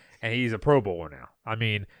believe, and he's a Pro Bowler now. I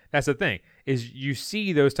mean, that's the thing, is you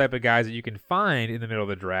see those type of guys that you can find in the middle of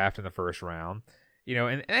the draft in the first round,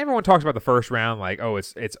 and everyone talks about the first round like, oh,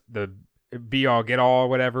 it's the be all get all or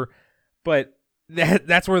whatever, but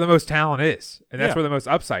that's where the most talent is, and that's where the most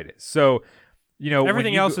upside is. So,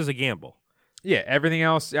 everything else is a gamble. Yeah, everything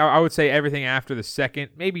else, I would say everything after the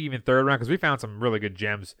second, maybe even third round, because we found some really good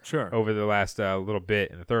gems over the last little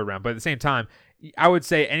bit in the third round. But at the same time, I would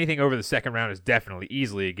say anything over the second round is definitely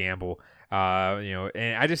easily a gamble.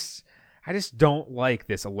 And I just don't like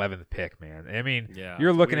this 11th pick, man. I mean,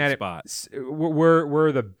 you're looking at it.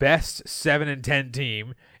 We're the best 7-10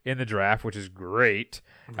 team in the draft, which is great.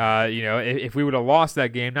 If we would have lost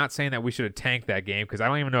that game, not saying that we should have tanked that game, because I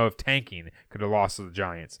don't even know if tanking could have lost to the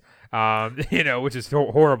Giants, which is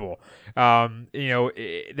horrible.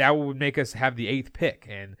 That would make us have the 8th pick.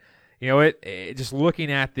 And, just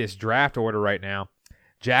looking at this draft order right now,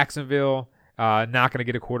 Jacksonville, not going to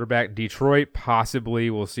get a quarterback. Detroit, possibly.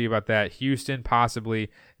 We'll see about that. Houston, possibly.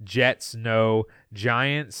 Jets, no.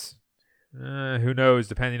 Giants, who knows,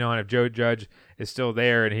 depending on if Joe Judge is still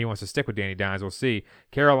there and he wants to stick with Danny Dimes. We'll see.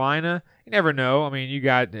 Carolina, you never know. I mean, you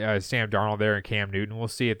got Sam Darnold there and Cam Newton. We'll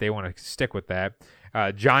see if they want to stick with that.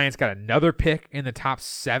 Giants got another pick in the top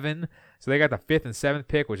 7. So they got the 5th and 7th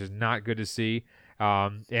pick, which is not good to see.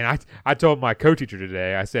 And I told my co-teacher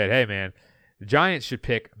today, I said, hey, man, the Giants should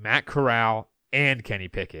pick Matt Corral and Kenny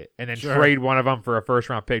Pickett and then trade one of them for a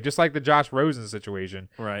first-round pick, just like the Josh Rosen situation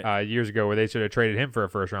years ago where they should have traded him for a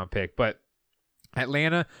first-round pick. But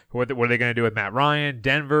Atlanta, what are they going to do with Matt Ryan?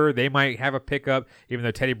 Denver, they might have a pickup, even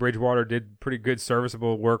though Teddy Bridgewater did pretty good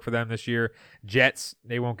serviceable work for them this year. Jets,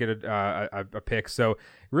 they won't get a pick. So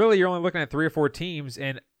really you're only looking at 3 or 4 teams,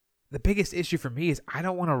 and the biggest issue for me is I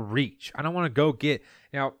don't want to reach. I don't want to go get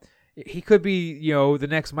he could be, the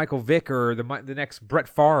next Michael Vick or the next Brett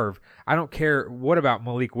Favre. I don't care what about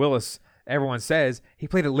Malik Willis. Everyone says he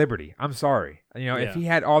played at Liberty. I'm sorry. If he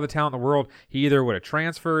had all the talent in the world, he either would have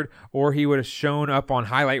transferred or he would have shown up on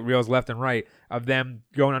highlight reels left and right of them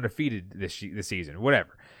going undefeated this season,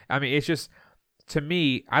 whatever. I mean, it's just, to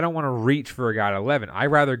me, I don't want to reach for a guy at 11. I'd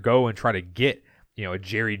rather go and try to get, a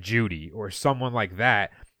Jerry Jeudy or someone like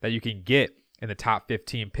that you can get in the top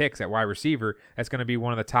 15 picks at wide receiver. That's going to be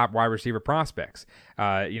one of the top wide receiver prospects,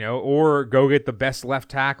 or go get the best left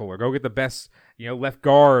tackle or go get the best, left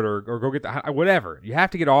guard or go get the whatever. You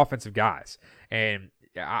have to get offensive guys. And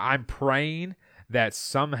I'm praying that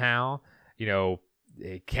somehow,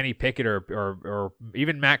 Kenny Pickett or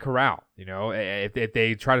even Matt Corral, if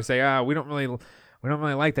they try to say, we don't really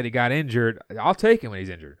like that he got injured, I'll take him when he's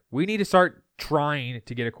injured. We need to start trying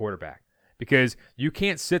to get a quarterback. Because you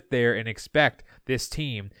can't sit there and expect this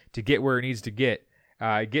team to get where it needs to get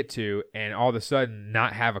to, and all of a sudden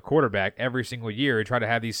not have a quarterback every single year and try to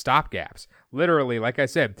have these stopgaps. Literally, like I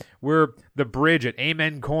said, we're the bridge at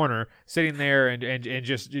Amen Corner, sitting there and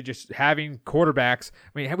just having quarterbacks.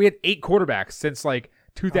 I mean, we had 8 quarterbacks since like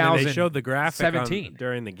 2017. They showed the graphic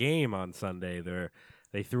during the game on Sunday.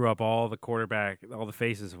 They threw up all the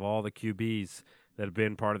faces of all the QBs that have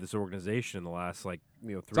been part of this organization in the last 3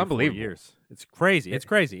 or 4 years. It's crazy. It's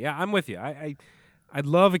crazy. Yeah, I'm with you. I'd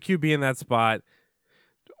love a QB in that spot,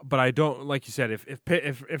 but I don't, like you said,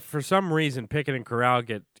 if for some reason Pickett and Corral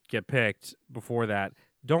get picked before that,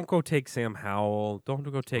 don't go take Sam Howell. Don't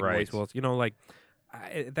go take Royce Willis.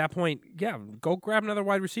 At that point, go grab another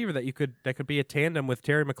wide receiver that could be a tandem with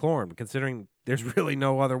Terry McLaurin, considering there's really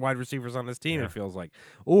no other wide receivers on this team. It feels like,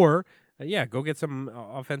 or go get some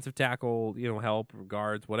offensive tackle, help,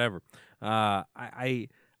 guards, whatever. I'm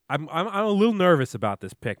a little nervous about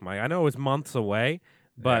this pick, Mike. I know it's months away,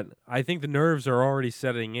 but I think the nerves are already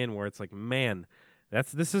setting in where it's like, man,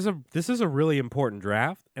 this is a really important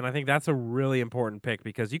draft, and I think that's a really important pick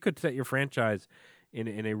because you could set your franchise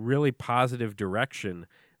in a really positive direction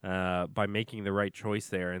by making the right choice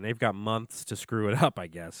there, and they've got months to screw it up, I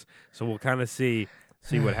guess. So we'll kind of see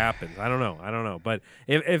what happens. I don't know. But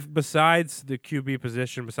if besides the QB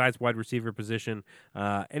position, besides wide receiver position,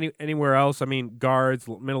 anywhere else, I mean, guards,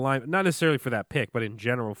 middle line, not necessarily for that pick, but in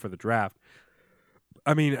general for the draft.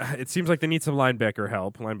 I mean, it seems like they need some linebacker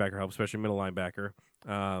help, especially middle linebacker.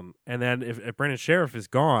 And then if Brandon Sheriff is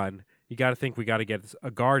gone, you got to think we got to get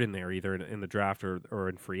a guard in there, either in the draft or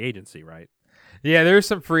in free agency, right? Yeah, there's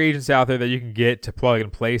some free agents out there that you can get to plug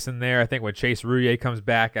and place in there. I think when Chase Roullier comes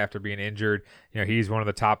back after being injured, he's one of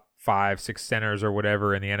the top 5-6 centers or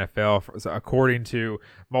whatever in the NFL, according to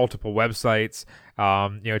multiple websites.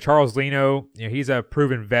 Charles Leno, he's a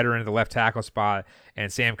proven veteran at the left tackle spot,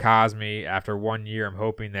 and Sam Cosmi, after 1 year, I'm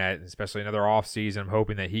hoping that, especially another offseason, I'm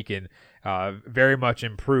hoping that he can very much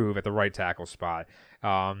improve at the right tackle spot.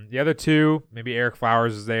 The other two, maybe Eric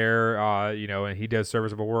Flowers is there, and he does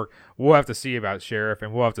serviceable work. We'll have to see about Sheriff,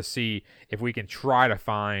 and we'll have to see if we can try to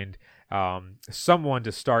find someone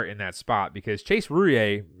to start in that spot, because Chase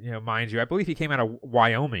Roullier, mind you, I believe he came out of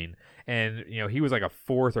Wyoming, and he was like a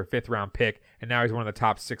 4th or 5th round pick, and now he's one of the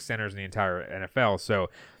top 6 centers in the entire NFL. So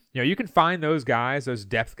you can find those guys, those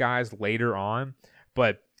depth guys later on,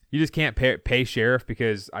 but you just can't pay Sheriff,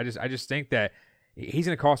 because I just think that he's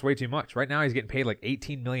going to cost way too much. Right now he's getting paid like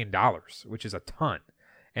 $18 million, which is a ton,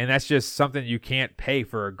 and that's just something you can't pay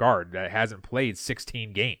for a guard that hasn't played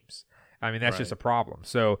 16 games. I mean, that's just a problem.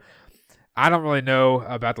 So I don't really know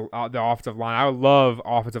about the offensive line. I would love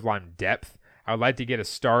offensive line depth. I would like to get a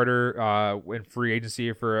starter in free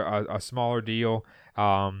agency for a smaller deal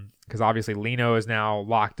because obviously Leno is now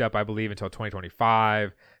locked up, I believe, until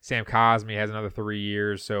 2025. Sam Cosmi has another 3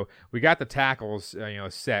 years. So we got the tackles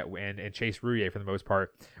set, and Chase Rouillet for the most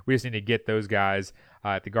part. We just need to get those guys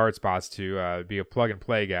at the guard spots to be a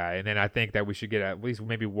plug-and-play guy. And then I think that we should get at least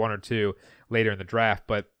maybe one or two later in the draft.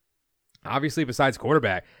 But obviously, besides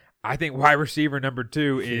quarterback, I think wide receiver number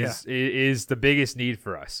 2 is the biggest need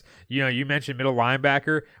for us. You mentioned middle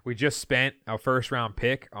linebacker. We just spent a first-round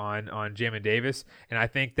pick on Jamin Davis, and I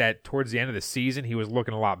think that towards the end of the season, he was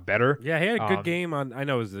looking a lot better. Yeah, he had a good game on. I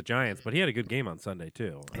know it was the Giants, but he had a good game on Sunday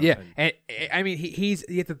too. Yeah, and I mean, he's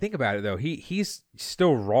you have to think about it though. He's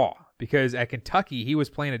still raw. Because at Kentucky, he was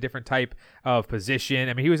playing a different type of position.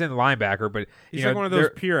 I mean, he was in the linebacker, but he's like one of those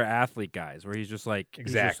pure athlete guys where he's just like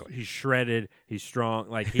he's shredded, he's strong.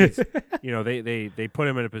 Like he's, they put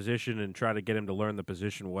him in a position and try to get him to learn the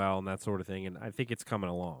position well and that sort of thing. And I think it's coming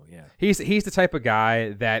along. Yeah, he's the type of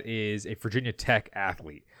guy that is a Virginia Tech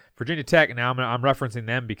athlete. Virginia Tech, and now I'm referencing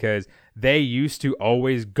them because they used to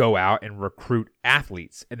always go out and recruit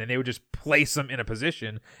athletes, and then they would just place them in a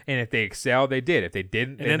position, and if they excelled, they did. If they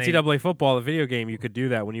didn't, in NCAA football, the video game, you could do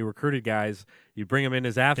that when you recruited guys. You bring them in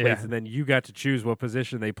as athletes, and then you got to choose what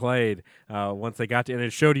position they played once they got to, and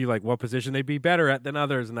it showed you like what position they'd be better at than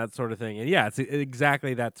others and that sort of thing. And yeah, it's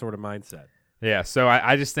exactly that sort of mindset. Yeah, so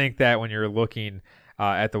I just think that when you're looking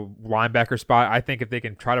at the linebacker spot, I think if they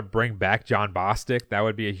can try to bring back John Bostic, that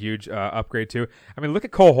would be a huge upgrade too. I mean, look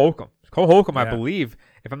at Cole Holcomb. Cole Holcomb, I believe,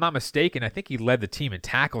 if I'm not mistaken, I think he led the team in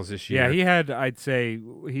tackles this year. Yeah, he had, I'd say,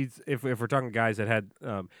 if we're talking guys that had,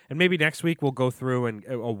 and maybe next week we'll go through and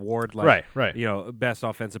award, like, right. Best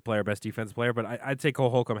offensive player, best defensive player, but I'd say Cole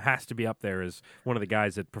Holcomb has to be up there as one of the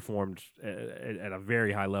guys that performed at a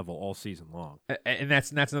very high level all season long. And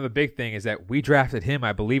that's another big thing is that we drafted him,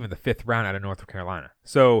 I believe, in the 5th round out of North Carolina.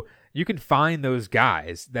 So you can find those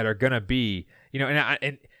guys that are going to be,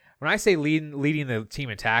 and when I say leading the team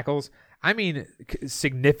in tackles, I mean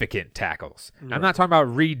significant tackles. Yeah. I'm not talking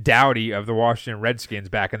about Reed Doughty of the Washington Redskins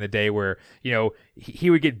back in the day where,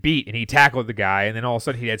 he would get beat and he tackled the guy and then all of a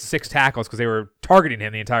sudden he had 6 tackles because they were targeting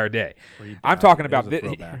him the entire day. I'm talking about this.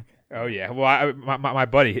 Oh, yeah. Well, my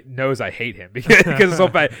buddy knows I hate him because it's so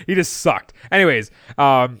bad. He just sucked. Anyways,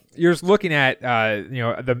 you're just looking at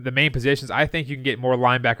the main positions. I think you can get more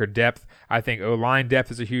linebacker depth. I think O-line depth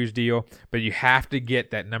is a huge deal, but you have to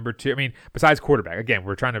get that number 2. I mean, besides quarterback. Again,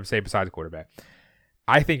 we're trying to say besides quarterback.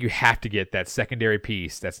 I think you have to get that secondary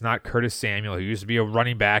piece. That's not Curtis Samuel, who used to be a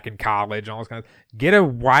running back in college and all this kind of. Get a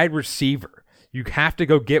wide receiver. You have to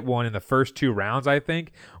go get one in the first 2 rounds, I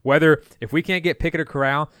think. If we can't get Pickett or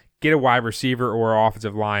Corral, get a wide receiver or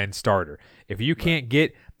offensive line starter. If you can't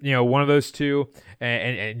get one of those two,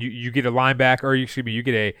 and you get a linebacker, or you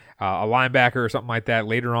get a linebacker or something like that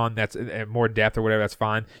later on. That's more depth or whatever. That's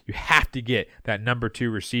fine. You have to get that number 2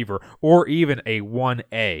 receiver or even a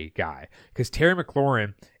 1A guy because Terry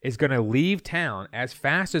McLaurin is going to leave town as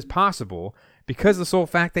fast as possible because of the sole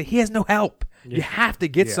fact that he has no help. Yeah. You have to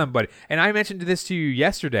get somebody. And I mentioned this to you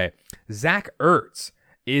yesterday. Zach Ertz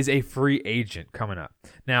is a free agent coming up.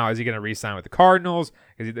 Now, is he going to re-sign with the Cardinals?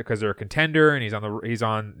 Is he because they're a contender and he's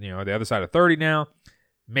on the other side of 30 now?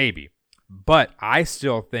 Maybe. But I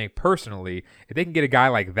still think personally, if they can get a guy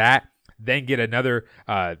like that, then get another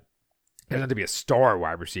doesn't have to be a star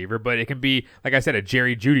wide receiver, but it can be, like I said, a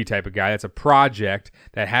Jerry Jeudy type of guy that's a project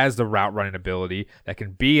that has the route running ability, that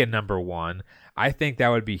can be a number 1. I think that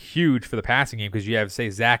would be huge for the passing game because you have, say,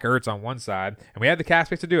 Zach Ertz on one side, and we have the cap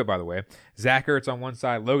space to do it, by the way. Zach Ertz on one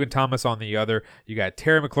side, Logan Thomas on the other. You got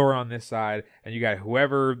Terry McLaurin on this side, and you got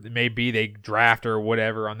whoever it may be they draft or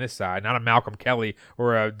whatever on this side. Not a Malcolm Kelly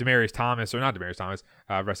or a Demaryius Thomas, or not Demaryius Thomas.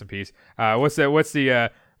 Rest in peace. What's the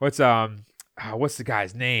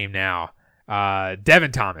guy's name now?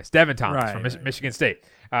 Devin Thomas from Michigan State.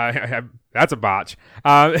 That's a botch.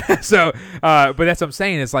 But that's what I'm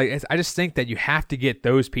saying. I just think that you have to get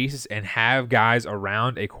those pieces and have guys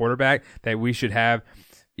around a quarterback that we should have.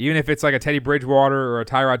 Even if it's like a Teddy Bridgewater or a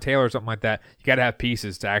Tyrod Taylor or something like that, you got to have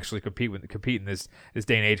pieces to actually compete in this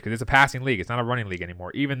day and age because it's a passing league. It's not a running league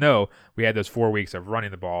anymore. Even though we had those 4 weeks of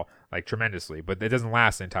running the ball like tremendously, but it doesn't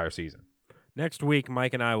last the entire season. Next week,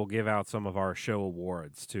 Mike and I will give out some of our show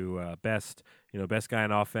awards to best guy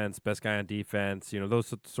on offense, best guy on defense,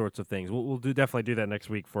 those sorts of things. We'll definitely do that next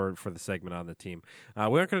week for the segment on the team.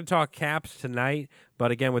 We aren't going to talk caps tonight,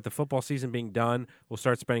 but again, with the football season being done, we'll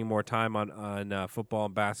start spending more time on football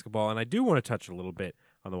and basketball. And I do want to touch a little bit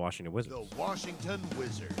on the Washington Wizards. The Washington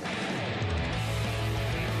Wizards.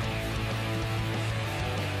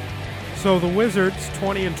 So the Wizards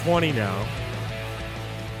 20-20 now.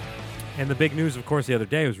 And the big news, of course, the other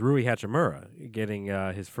day was Rui Hachimura getting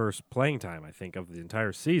his first playing time, I think, of the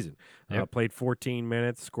entire season. Played 14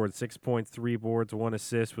 minutes, scored 6 points, 3 boards, 1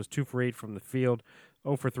 assist, was 2 for 8 from the field,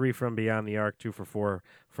 0 for 3 from beyond the arc, 2 for 4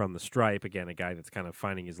 from the stripe. Again, a guy that's kind of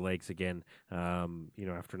finding his legs again,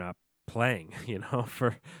 after not playing,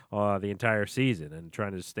 for the entire season and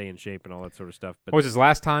trying to stay in shape and all that sort of stuff. But what was his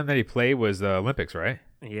last time that he played was the Olympics, right?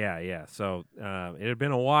 Yeah. So it had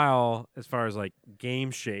been a while as far as like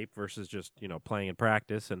game shape versus just, playing in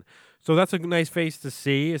practice. And so that's a nice face to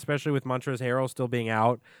see, especially with Montrezl Harrell still being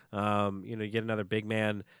out. You get another big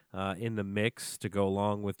man in the mix to go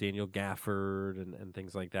along with Daniel Gafford and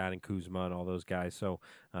things like that, and Kuzma and all those guys. So,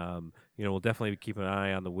 we'll definitely keep an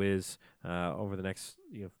eye on the Wiz over the next,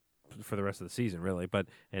 for the rest of the season, really, but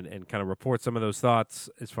and kind of report some of those thoughts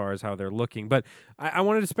as far as how they're looking. But I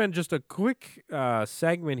wanted to spend just a quick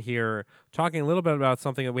segment here talking a little bit about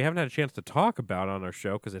something that we haven't had a chance to talk about on our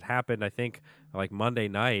show because it happened, I think, like Monday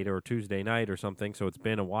night or Tuesday night or something, so it's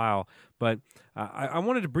been a while. But I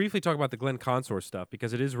wanted to briefly talk about the Glenn Consor stuff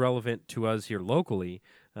because it is relevant to us here locally,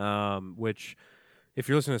 which... If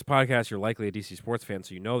you're listening to this podcast, you're likely a DC sports fan,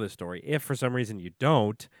 so you know this story. If for some reason you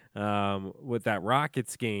don't, with that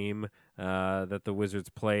Rockets game that the Wizards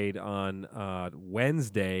played on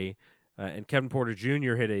Wednesday, and Kevin Porter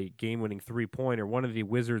Jr. hit a game-winning three-pointer, one of the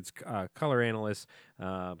Wizards color analysts,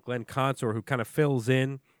 Glenn Consor, who kind of fills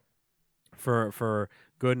in for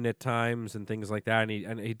Gooden at times and things like that,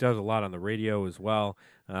 and he does a lot on the radio as well,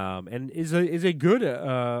 and is a good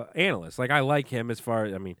analyst. Like, I like him as far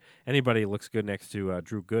as, anybody looks good next to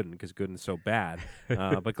Drew Gooden because Gooden's so bad.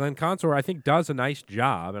 But Glenn Consor, I think, does a nice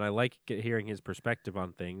job, and I like hearing his perspective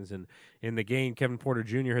on things. And in the game, Kevin Porter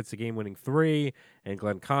Jr. hits the game-winning three, and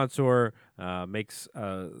Glenn Consor makes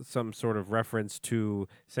some sort of reference to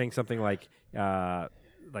saying something like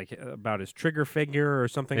about his trigger finger or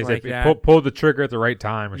something like that. Pull the trigger at the right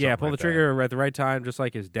time or something. Yeah, pull the trigger at the right time, just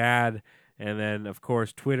like his dad. And then, of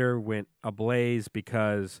course, Twitter went ablaze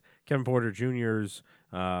because Kevin Porter Jr.'s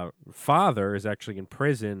father is actually in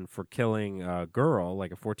prison for killing a girl,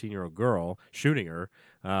 like a 14-year-old girl, shooting her.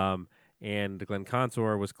 And Glenn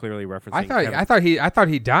Consor was clearly referencing. I thought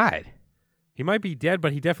he died. He might be dead,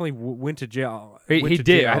 but he definitely went to jail. He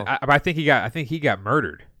did. I think he got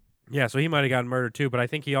murdered. Yeah, so he might have gotten murdered too, but I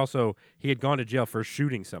think he had gone to jail for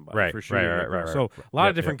shooting somebody. Right. So a lot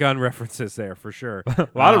of different gun references there for sure. A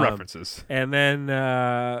lot of references. And then,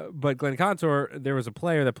 but Glenn Consor, there was a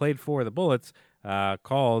player that played for the Bullets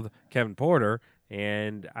called Kevin Porter,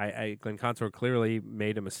 and Glenn Consor clearly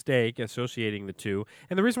made a mistake associating the two.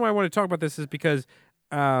 And the reason why I want to talk about this is because,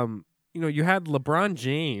 you had LeBron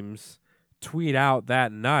James tweet out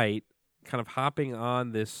that night, kind of hopping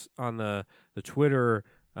on the Twitter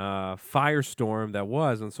firestorm that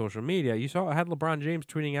was on social media. I had LeBron James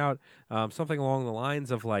tweeting out something along the lines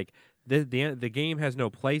of like the game has no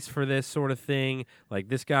place for this sort of thing, like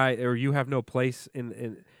this guy or you have no place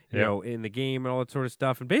in the game and all that sort of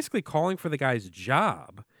stuff, and basically calling for the guy's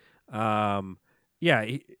job. Here's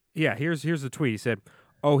the tweet. He said,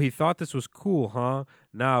 "Oh, he thought this was cool, huh?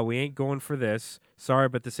 Nah, we ain't going for this. Sorry,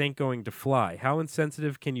 but this ain't going to fly. How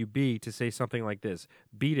insensitive can you be to say something like this?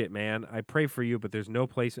 Beat it, man. I pray for you, but there's no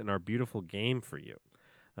place in our beautiful game for you."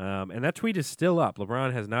 And that tweet is still up.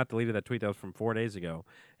 LeBron has not deleted that tweet. That was from 4 days ago.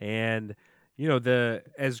 And,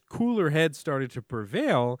 as cooler heads started to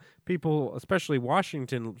prevail, people, especially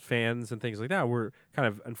Washington fans and things like that, were kind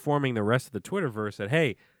of informing the rest of the Twitterverse that,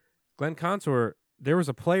 hey, Glenn Consor, there was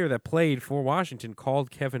a player that played for Washington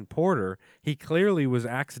called Kevin Porter. He clearly was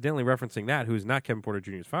accidentally referencing that, who's not Kevin Porter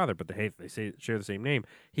Jr.'s father, but they share the same name.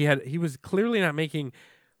 He was clearly not making.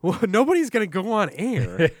 Well, nobody's going to go on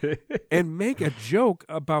air and make a joke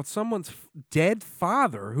about someone's dead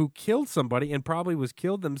father who killed somebody and probably was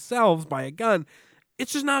killed themselves by a gun.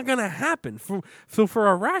 It's just not going to happen. So for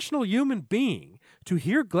a rational human being to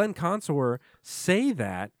hear Glenn Consor say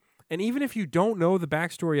that, and even if you don't know the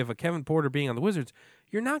backstory of a Kevin Porter being on the Wizards,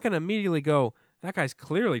 you're not going to immediately go, that guy's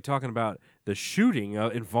clearly talking about the shooting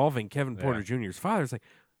involving Kevin Porter Jr.'s father. It's like,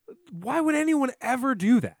 why would anyone ever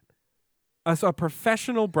do that? As a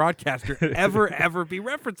professional broadcaster ever be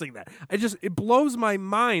referencing that? It blows my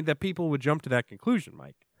mind that people would jump to that conclusion,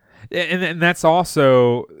 Mike. Yeah, and that's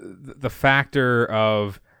also the factor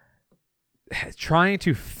of trying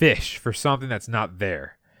to fish for something that's not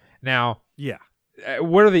there. Now,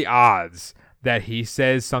 what are the odds that he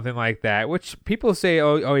says something like that, which people say,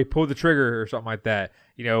 oh, he pulled the trigger or something like that,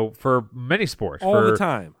 for many sports. All the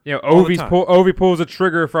time. Ovi pulls a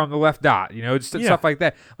trigger from the left dot, just stuff like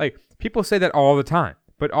that. Like, people say that all the time.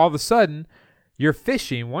 But all of a sudden, you're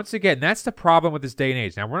fishing once again. That's the problem with this day and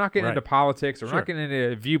age. Now we're not getting Right. into politics, or we're Sure. not getting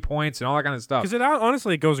into viewpoints and all that kind of stuff. Because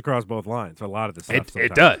honestly, it goes across both lines. A lot of this stuff. It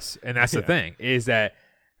sometimes. does, and that's the Yeah. thing is that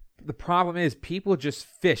the problem is people just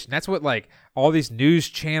fish, and that's what like all these news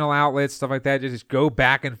channel outlets, stuff like that, just go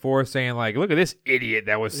back and forth saying like, "Look at this idiot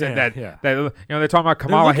that was saying that they're talking about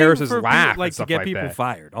Kamala looking Harris's for laugh, people, like and stuff to get like people that."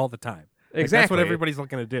 fired all the time. Like, Exactly, that's what everybody's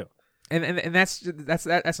looking to do. And that's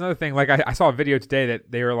another thing. Like I saw a video today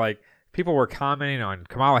that they were like, people were commenting on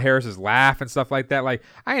Kamala Harris's laugh and stuff like that. Like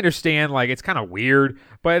I understand, like it's kind of weird,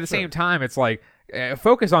 but at the same time, it's like.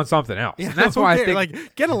 Focus on something else. Yeah, and that's why I think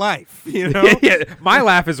like get a life. You know, yeah, my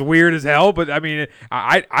laugh is weird as hell, but I mean,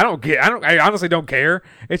 I honestly don't care.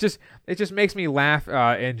 It just makes me laugh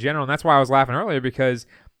in general, and that's why I was laughing earlier because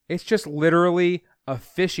it's just literally a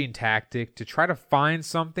fishing tactic to try to find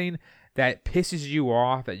something that pisses you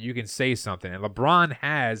off that you can say something. And LeBron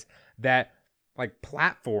has that like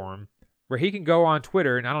platform where he can go on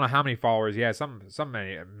Twitter, and I don't know how many followers he has, some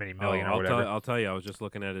many million or whatever. I'll tell you, I was just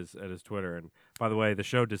looking at his Twitter, and by the way, the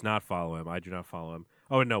show does not follow him. I do not follow him.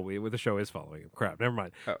 Oh no, the show is following him. Crap, never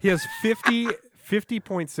mind. He has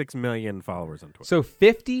 50.6 million followers on Twitter. So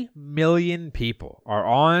 50 million people are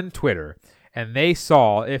on Twitter, and they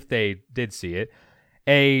saw, if they did see it,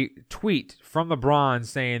 a tweet from LeBron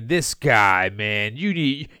saying, "This guy, man,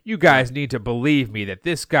 you guys need to believe me that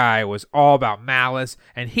this guy was all about malice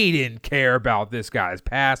and he didn't care about this guy's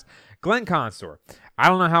past." Glenn Consor, I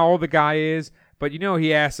don't know how old the guy is, but he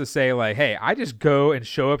has to say like, "Hey, I just go and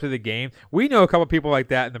show up to the game." We know a couple people like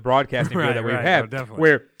that in the broadcasting field that we've had,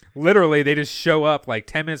 where literally they just show up like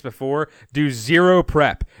 10 minutes before, do zero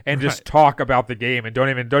prep, and just talk about the game and don't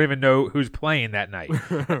even know who's playing that night.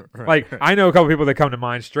 Like I know a couple people that come to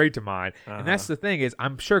mind, straight to mind, and that's the thing is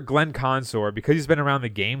I'm sure Glenn Consor, because he's been around the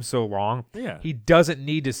game so long, he doesn't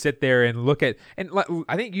need to sit there and look at. And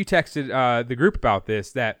I think you texted the group about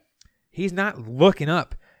this, that he's not looking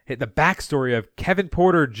up the backstory of Kevin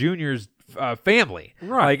Porter Jr.'s family.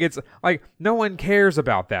 Right. Like it's like no one cares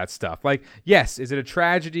about that stuff. Like, yes, is it a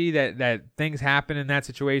tragedy that things happen in that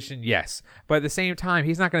situation? Yes. But at the same time,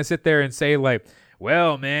 he's not going to sit there and say like,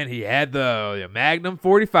 "Well, man, he had the Magnum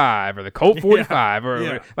 45 or the Colt 45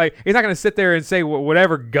 or like he's not going to sit there and say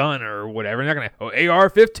whatever gun or whatever. He's not going to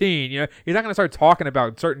AR-15. He's not going to start talking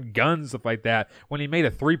about certain guns, stuff like that, when he made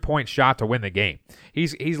a 3-point shot to win the game.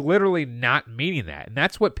 He's literally not meaning that, and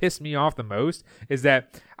that's what pissed me off the most. Is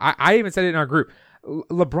that I even said it in our group.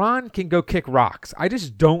 LeBron can go kick rocks. I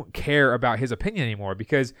just don't care about his opinion anymore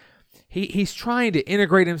because he's trying to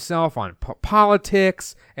integrate himself on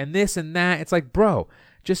politics and this and that. It's like, bro,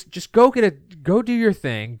 just go do your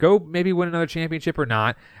thing. Go maybe win another championship or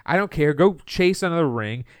not. I don't care. Go chase another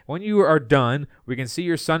ring. When you are done, we can see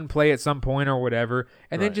your son play at some point or whatever.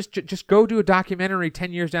 And then just go do a documentary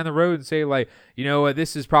 10 years down the road and say like,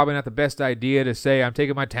 this is probably not the best idea to say I'm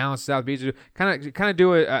taking my talents to South Beach. Kind of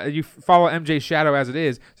do it. You follow MJ's shadow as it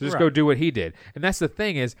is. So just go do what he did. And that's the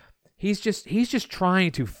thing is, he's just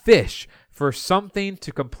trying to fish for something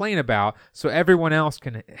to complain about so everyone else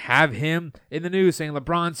can have him in the news saying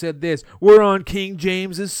LeBron said this. We're on King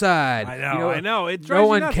James's side. I know. It no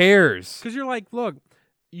one cares. Because you're like, look,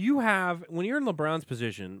 when you're in LeBron's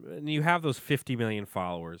position and you have those 50 million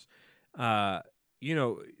followers,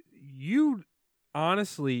 you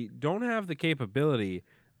honestly don't have the capability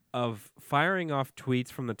of firing off tweets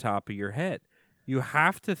from the top of your head. You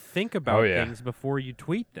have to think about things before you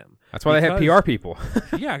tweet them. That's why they have PR people.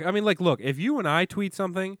 Yeah, I mean, like, look, if you and I tweet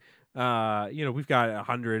something, we've got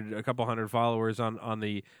a couple hundred followers on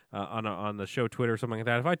the show Twitter or something like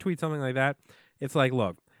that. If I tweet something like that, it's like,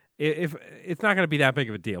 look, if it's not going to be that big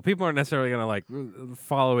of a deal. People aren't necessarily going to like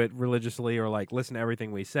follow it religiously or like listen to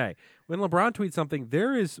everything we say. When LeBron tweets something,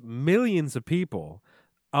 there is millions of people.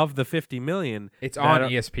 Of the 50 million, it's on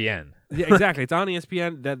ESPN. Yeah, exactly. It's on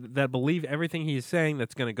ESPN that believe everything he's saying.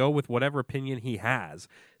 That's going to go with whatever opinion he has.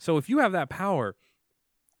 So if you have that power,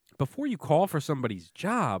 before you call for somebody's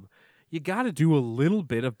job, you got to do a little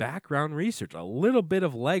bit of background research, a little bit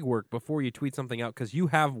of legwork before you tweet something out, because you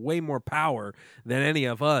have way more power than any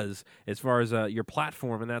of us as far as your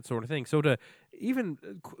platform and that sort of thing. So to even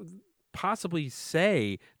possibly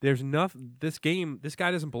say this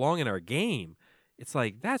guy doesn't belong in our game. It's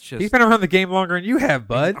like, that's just... He's been around the game longer than you have,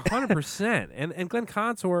 bud. 100%. And Glenn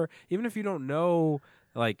Consor, even if you don't know,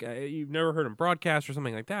 like, you've never heard him broadcast or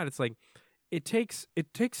something like that, it's like, it takes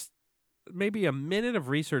maybe a minute of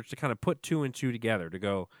research to kind of put 2 and 2 together to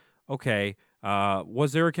go, okay,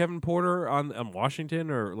 was there a Kevin Porter on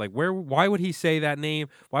Washington? Or, like, why would he say that name?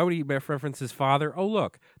 Why would he reference his father? Oh,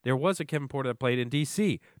 look, there was a Kevin Porter that played in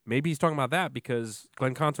D.C. Maybe he's talking about that because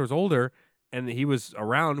Glenn Consor's older, and he was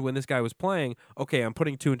around when this guy was playing, okay, I'm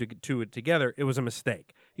putting two together. It was a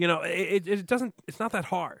mistake. It doesn't. It's not that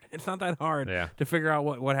hard. It's not that hard to figure out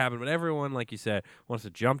what happened. But everyone, like you said, wants to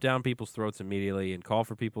jump down people's throats immediately and call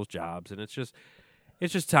for people's jobs, and it's just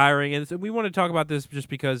tiring. And we want to talk about this just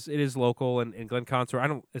because it is local, and Glenn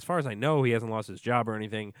Consor, as far as I know, he hasn't lost his job or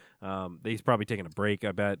anything. He's probably taking a break,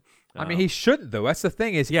 I bet. I mean, he shouldn't though. That's the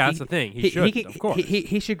thing. That's the thing. He should, of course.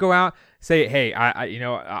 He should go out, say, "Hey,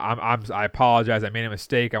 I apologize. I made a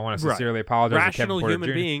mistake. I want to sincerely apologize." Rational to Kevin human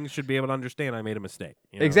Porter Jr. beings should be able to understand I made a mistake.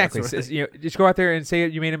 Exactly. Just go out there and say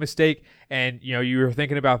you made a mistake, and you were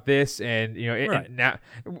thinking about this, and and now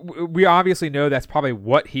we obviously know that's probably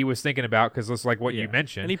what he was thinking about because it's like what you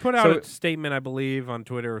mentioned. And he put out a statement, I believe, on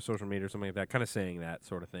Twitter or social media or something like that, kind of saying that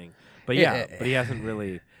sort of thing. But but he hasn't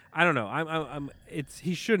really. I don't know.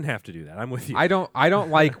 He shouldn't have to do that. I'm with you. I don't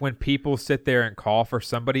like when people sit there and call for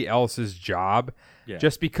somebody else's job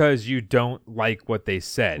just because you don't like what they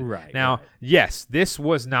said. Right. Now, yes, this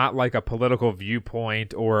was not like a political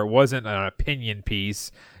viewpoint or it wasn't an opinion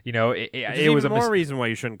piece. It was more reason why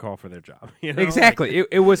you shouldn't call for their job. Exactly.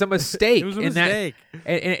 It was a mistake. It was a mistake.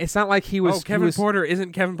 And it's not like he was. Kevin Porter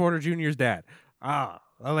isn't Kevin Porter Jr.'s dad.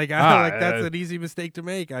 That's an easy mistake to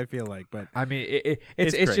make. I feel like, but I mean,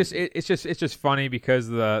 it's just funny because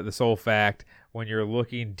the sole fact when you're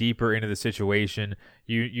looking deeper into the situation,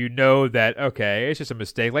 you know that okay, it's just a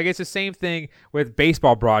mistake. Like it's the same thing with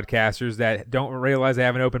baseball broadcasters that don't realize they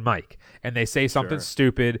have an open mic and they say something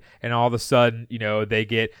stupid, and all of a sudden, they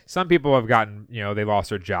get. Some people have gotten, they lost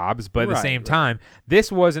their jobs, but at the same time,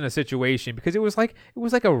 this wasn't a situation because it was like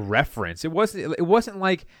a reference. It wasn't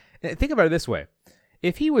like. Think about it this way.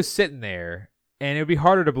 If he was sitting there, and it would be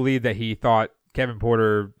harder to believe that he thought Kevin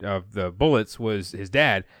Porter of the Bullets was his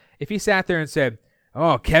dad, if he sat there and said,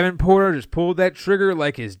 "Oh, Kevin Porter just pulled that trigger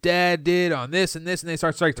like his dad did on this and this," and they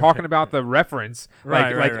start talking about the reference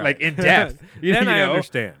like in depth. Then I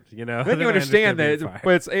understand. Then you understand that,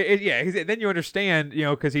 but then you understand,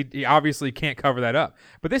 because he obviously can't cover that up.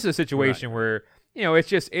 But this is a situation where it's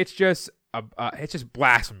just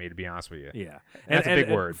blasphemy, to be honest with you. Yeah, that's a big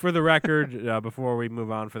word. For the record, before we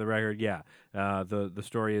move on, the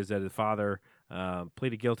story is that his father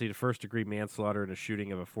pleaded guilty to first-degree manslaughter in a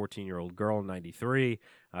shooting of a 14-year-old girl in '93.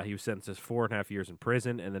 He was sentenced to 4.5 years in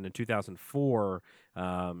prison, and then in 2004,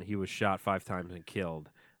 he was shot 5 times and killed.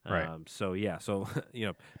 Right. So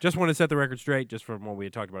just want to set the record straight, just from what we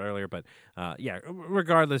had talked about earlier. But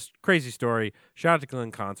regardless, crazy story. Shout out to Glenn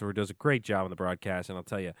Consor, who does a great job on the broadcast, and I'll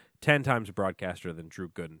tell you, 10 times a broadcaster than Drew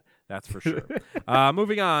Gooden. That's for sure.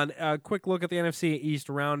 Moving on, a quick look at the NFC East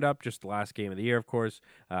roundup. Just the last game of the year, of course.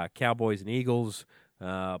 Cowboys and Eagles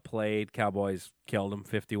played. Cowboys killed them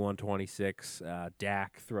 51-26.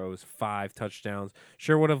 Dak throws 5 touchdowns.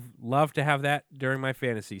 Sure would have loved to have that during my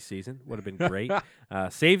fantasy season. Would have been great.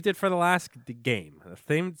 Saved it for the last game.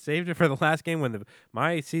 Saved it for the last game when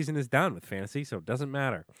my season is done with fantasy, so it doesn't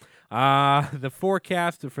matter. The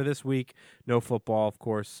forecast for this week, no football, of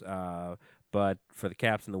course, but for the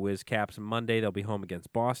Caps and the Wiz, Caps Monday, they'll be home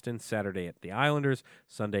against Boston. Saturday at the Islanders.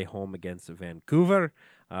 Sunday home against Vancouver.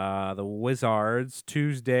 The Wizards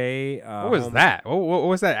Tuesday. What was that? What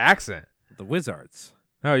was that accent? The Wizards.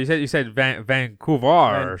 No, you said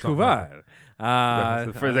Vancouver or something.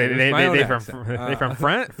 They from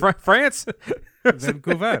France?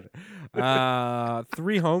 Vancouver.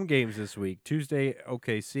 3 home games this week. Tuesday,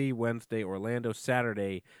 OKC. Wednesday, Orlando.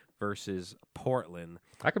 Saturday versus Portland.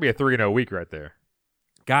 That could be a 3-0 week right there.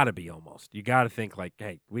 Gotta be almost. You gotta think like,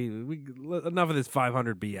 hey, we enough of this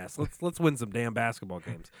 500 BS. Let's win some damn basketball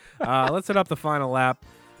games. Let's set up the final lap.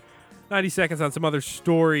 90 seconds on some other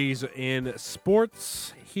stories in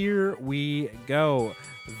sports. Here we go.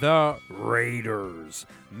 The Raiders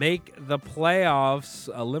make the playoffs,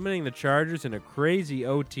 limiting the Chargers in a crazy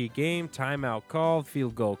OT game. Timeout called,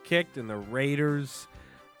 field goal kicked, and the Raiders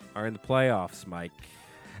are in the playoffs, Mike.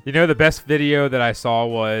 The best video that I saw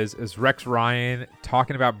was Rex Ryan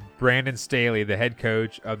talking about Brandon Staley, the head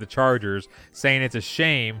coach of the Chargers, saying it's a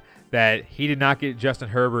shame that he did not get Justin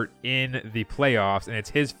Herbert in the playoffs, and it's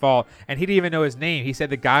his fault. And he didn't even know his name. He said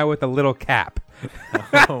the guy with the little cap.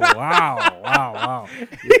 Oh, wow.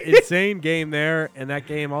 Insane game there, and that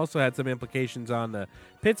game also had some implications on the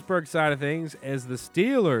Pittsburgh side of things as the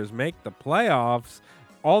Steelers make the playoffs.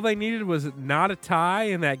 All they needed was not a tie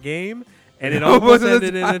in that game, and it almost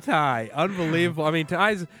ended in a tie. Unbelievable. I mean,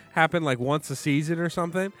 ties happen like once a season or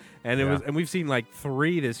something, and and we've seen like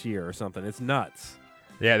 3 this year or something. It's nuts.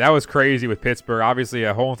 Yeah, that was crazy with Pittsburgh. Obviously,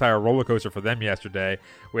 a whole entire roller coaster for them yesterday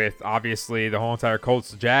with obviously the whole entire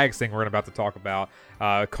Colts-Jags thing we're about to talk about.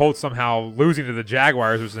 Colts somehow losing to the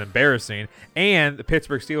Jaguars, which is embarrassing, and the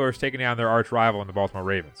Pittsburgh Steelers taking down their arch rival in the Baltimore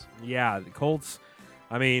Ravens. Yeah, the Colts,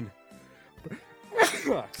 I mean,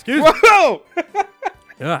 excuse me. Whoa!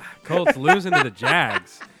 Colts losing to the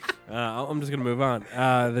Jags. I'm just going to move on.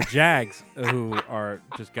 The Jags, who are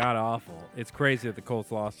just god-awful. It's crazy that the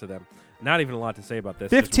Colts lost to them. Not even a lot to say about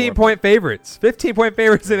this. 15-point favorites. 15-point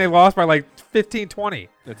favorites, and they lost by like 15-20.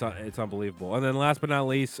 It's unbelievable. And then last but not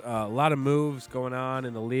least, a lot of moves going on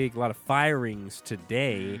in the league. A lot of firings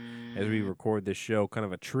today as we record this show. Kind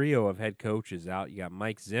of a trio of head coaches out. You got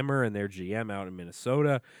Mike Zimmer and their GM out in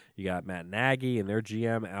Minnesota. You got Matt Nagy and their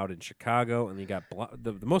GM out in Chicago. And you got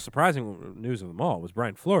the most surprising news of them all was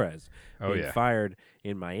Brian Flores being fired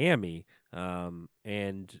in Miami. And,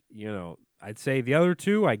 I'd say the other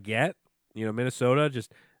two I get. Minnesota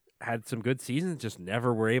just had some good seasons, just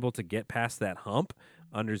never were able to get past that hump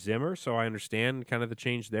under Zimmer. So I understand kind of the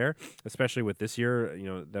change there, especially with this year,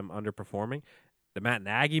 them underperforming. The Matt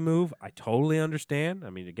Nagy move, I totally understand. I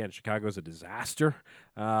mean, again, Chicago's a disaster.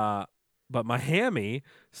 But Miami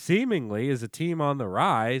seemingly is a team on the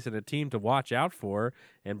rise and a team to watch out for.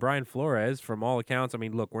 And Brian Flores, from all accounts, I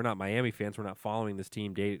mean, look, we're not Miami fans. We're not following this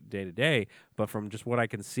team day to day. But from just what I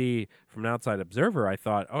can see from an outside observer, I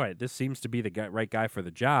thought, all right, this seems to be the right guy for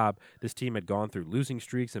the job. This team had gone through losing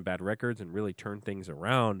streaks and bad records and really turned things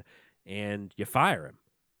around. And you fire him.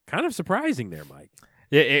 Kind of surprising there, Mike.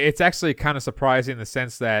 Yeah, it's actually kind of surprising in the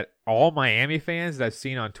sense that all Miami fans that I've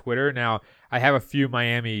seen on Twitter, now I have a few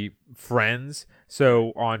Miami friends,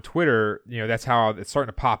 so on Twitter, that's how it's starting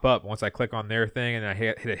to pop up once I click on their thing and I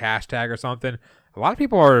hit a hashtag or something. A lot of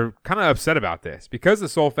people are kind of upset about this because of the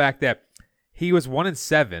sole fact that he was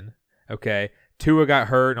 1-7, okay, Tua got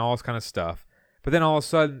hurt and all this kind of stuff. But then all of a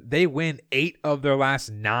sudden, they win 8 of their last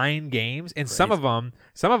 9 games, and some of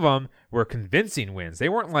them were convincing wins. They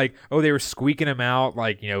weren't like, they were squeaking them out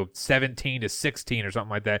like 17-16 or something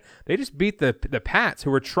like that. They just beat the Pats, who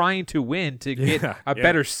were trying to win to get a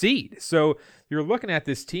better seed. So you're looking at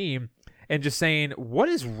this team and just saying, what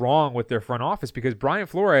is wrong with their front office? Because Brian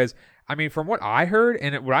Flores, I mean, from what I heard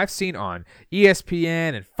and what I've seen on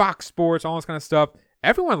ESPN and Fox Sports, all this kind of stuff.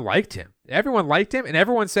 Everyone liked him. And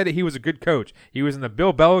everyone said that he was a good coach. He was in the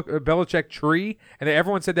Bill Belichick tree, and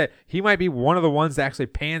everyone said that he might be one of the ones that actually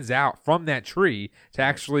pans out from that tree to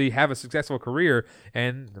actually have a successful career.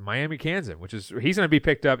 And Miami cans him, which is he's going to be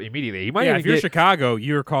picked up immediately. He might if you're Chicago,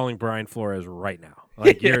 you're calling Brian Flores right now.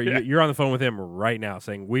 Like you're on the phone with him right now,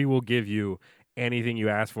 saying we will give you anything you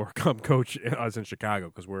ask for, come coach us in Chicago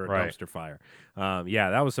because we're a dumpster fire.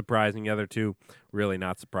 That was surprising. The other two, really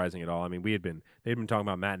not surprising at all. I mean, they'd been talking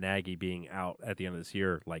about Matt Nagy being out at the end of this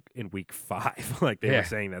year, like in week 5. Like they were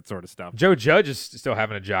saying that sort of stuff. Joe Judge is still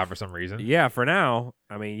having a job for some reason. Yeah, for now.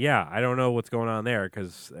 I mean, I don't know what's going on there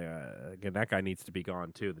because, again, that guy needs to be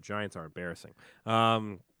gone too. The Giants are embarrassing.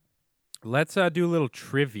 Let's do a little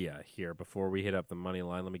trivia here before we hit up the money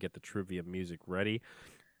line. Let me get the trivia music ready.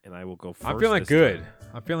 And I will go first. I'm feeling good.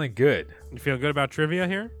 You feeling good about trivia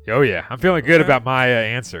here? Oh, yeah. I'm feeling good about my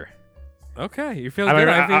answer. Okay. You're feeling good?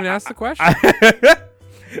 I haven't even asked the question.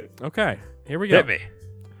 Okay. Here we go. Hit me.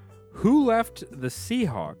 Who left the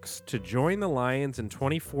Seahawks to join the Lions in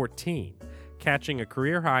 2014, catching a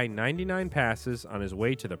career-high 99 passes on his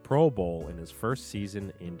way to the Pro Bowl in his first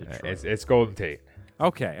season in Detroit? It's Golden Tate.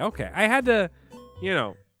 Okay. I had to,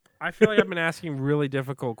 I feel like I've been asking really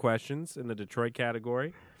difficult questions in the Detroit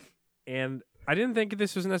category. And I didn't think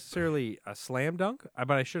this was necessarily a slam dunk,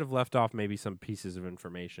 but I should have left off maybe some pieces of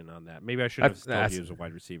information on that. Maybe I should have told you he was a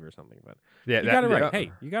wide receiver or something. But you got it right.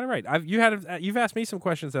 Hey, you got it right. You've asked me some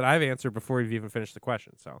questions that I've answered before you've even finished the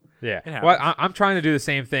question. So well, I'm trying to do the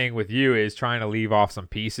same thing with you. Is trying to leave off some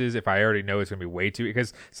pieces if I already know it's going to be way too,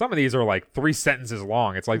 because some of these are like 3 sentences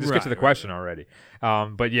long. It's like just get to the question already.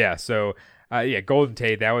 So. Golden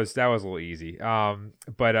Tate. That was a little easy.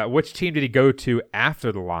 But which team did he go to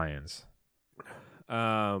after the Lions? That's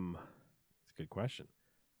a good question.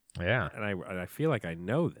 Yeah, and I feel like I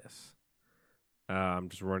know this. I'm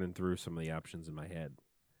just running through some of the options in my head.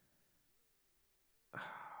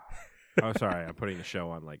 Oh, sorry, I'm putting the show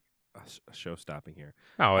on like a show stopping here.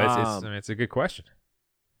 Oh, it's a good question.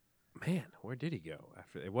 Man, where did he go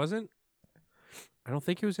after? It wasn't. I don't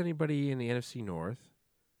think it was anybody in the NFC North.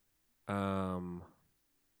 It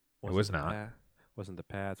was not. Wasn't the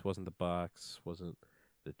Pats? Wasn't the Bucks? Wasn't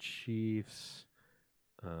the Chiefs?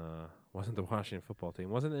 Wasn't the Washington football team?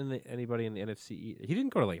 Wasn't anybody in the NFC? He didn't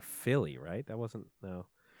go to like Philly, right? That wasn't no.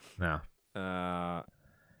 No.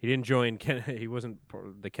 He didn't join. He wasn't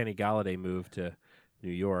the Kenny Galladay move to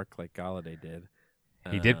New York like Galladay did.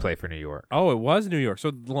 He did play for New York. Oh, it was New York. So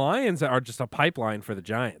the Lions are just a pipeline for the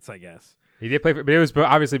Giants, I guess. He did play, but it was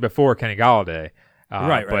obviously before Kenny Galladay.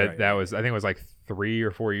 Right. But that was, I think it was like 3 or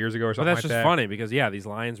 4 years ago or something like that. But that's just funny because, these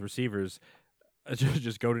Lions receivers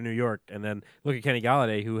just go to New York and then look at Kenny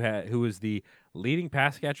Galladay, who was the leading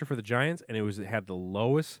pass catcher for the Giants, and had the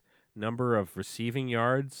lowest number of receiving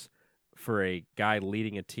yards for a guy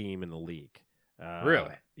leading a team in the league.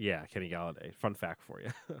 Really? Yeah, Kenny Galladay. Fun fact for you.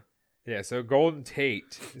 Yeah, so Golden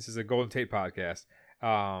Tate. This is a Golden Tate podcast.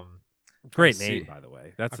 Great name, by the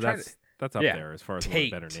way. That's up there as far as one of the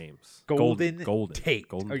better names. Golden Tate.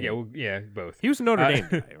 Golden Tate. Yeah, both. He was a Notre Dame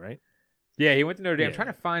guy, right? Yeah, he went to Notre Dame. Yeah.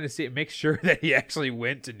 I'm trying to make sure that he actually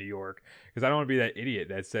went to New York because I don't want to be that idiot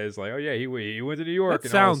that says like, oh yeah, he went to New York. That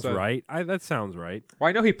sounds right. That sounds right. Well,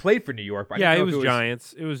 I know he played for New York. But it was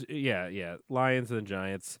Giants. It was Lions and then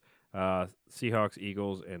Giants, Seahawks,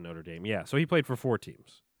 Eagles, and Notre Dame. Yeah, so he played for 4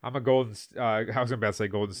 teams. I'm a Golden. I was about to say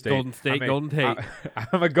Golden State. Golden Tate.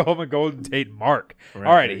 I'm a Golden Tate mark. Right,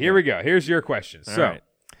 all right, here we go. Here's your question. All so, right.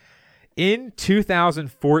 in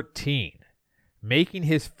 2014, making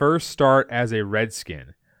his first start as a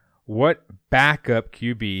Redskin, what backup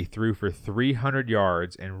QB threw for 300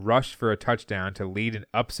 yards and rushed for a touchdown to lead an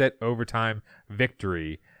upset overtime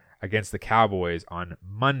victory against the Cowboys on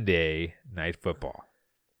Monday Night Football?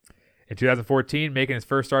 In 2014, making his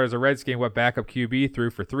first start as a Redskin, what backup QB threw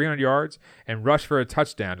for 300 yards and rushed for a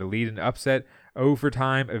touchdown to lead an upset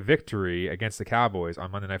overtime victory against the Cowboys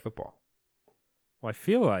on Monday Night Football? Well, I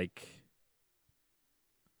feel like...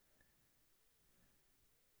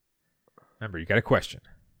 Remember, you got a question.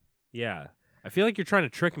 Yeah. I feel like you're trying to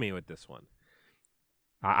trick me with this one.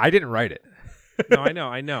 I didn't write it. No, I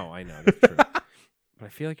know. That's true. But I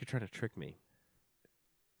feel like you're trying to trick me.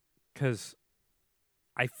 Because...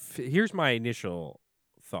 here's my initial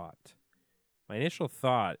thought. My initial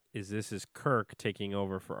thought is this is Kirk taking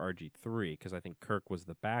over for RG3 because I think Kirk was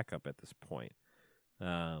the backup at this point.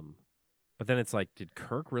 But then it's like, did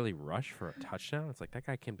Kirk really rush for a touchdown? It's like that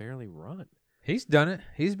guy can barely run. He's done it.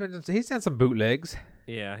 He's done some bootlegs.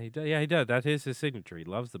 Yeah, he does. Yeah, he does. That is his signature. He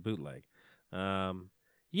loves the bootleg. I'm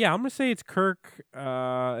gonna say it's Kirk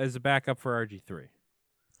as a backup for RG3.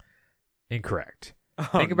 Incorrect. Oh,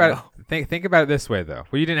 think about it. Think about it this way, though.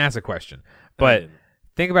 Well, you didn't ask a question, but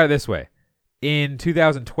think about it this way. In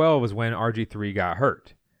 2012 was when RG3 got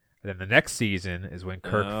hurt. And then the next season is when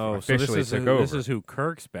Kirk officially took over. This is who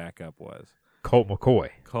Kirk's backup was. Colt McCoy.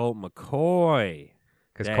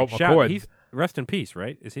 Because Colt McCoy. He's rest in peace,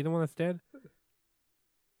 right? Is he the one that's dead?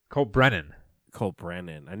 Colt Brennan.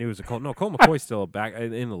 I knew it was a Colt. No, Colt McCoy's still back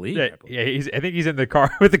in the league. Yeah, I think he's in the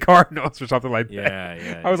car with the Cardinals or something like that.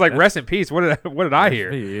 Yeah. I was like, rest in peace. What did I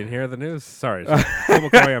hear? You didn't hear the news? Sorry. Colt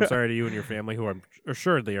McCoy, I'm sorry to you and your family who I'm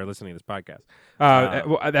assuredly are listening to this podcast.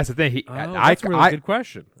 Well, that's the thing. That's a really good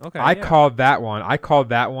question. Okay, I called that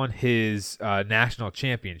one his national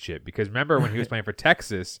championship because remember when he was playing for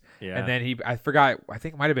Texas and then I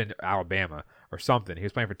think it might have been Alabama or something. He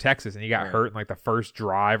was playing for Texas and he got hurt in like the first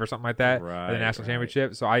drive or something like that for the national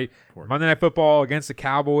championship. So Monday Night Football against the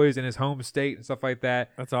Cowboys in his home state and stuff like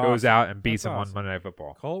that. That's goes awesome. out and beats him on Monday Night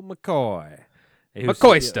Football. Colt McCoy.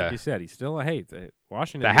 McCoyster. Like you said, he's still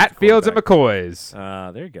Washington. The Hatfields and McCoys.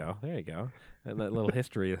 There you go. And that little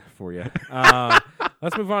history for you.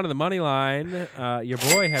 Let's move on to the money line. Your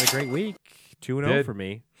boy had a great week. 2-0 for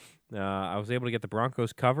me. I was able to get the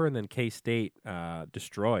Broncos cover, and then K-State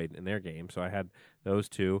destroyed in their game. So I had those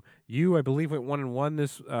two. You, I believe, went 1-1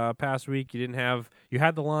 this past week. You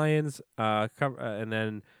had the Lions cover, and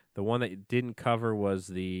then the one that you didn't cover was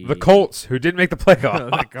the Colts, who didn't make the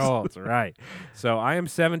playoffs. The Colts, right? So I am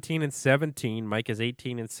 17-17. Mike is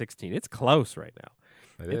 18-16. It's close right now.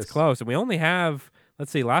 It's close, and we only have.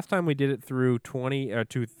 Let's see. Last time we did it through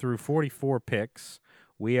 44 picks.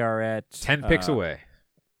 We are at 10 picks away.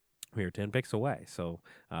 We are 10 picks away, so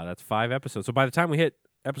that's 5 episodes. So by the time we hit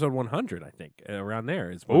episode 100, I think around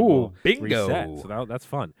there is when we'll bingo. Reset. So that's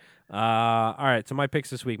fun. All right, so my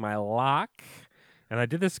picks this week, my lock, and I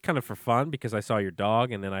did this kind of for fun because I saw your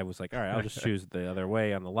dog, and then I was like, all right, I'll just choose the other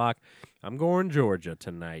way on the lock. I'm going Georgia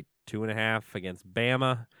tonight, 2.5 against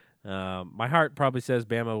Bama. My heart probably says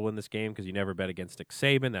Bama will win this game because you never bet against Nick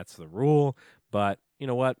Saban. That's the rule. But you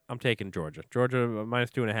know what? I'm taking Georgia. Georgia minus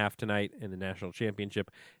 2.5 tonight in the national championship.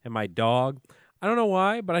 And my dog, I don't know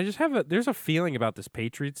why, but I just there's a feeling about this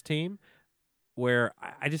Patriots team where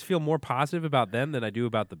I just feel more positive about them than I do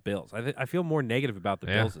about the Bills. I feel more negative about the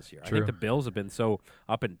Bills this year. True. I think the Bills have been so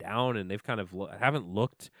up and down, and they've kind of haven't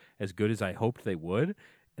looked as good as I hoped they would.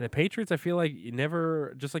 And the Patriots, I feel like you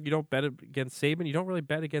never, just like you don't bet against Saban, you don't really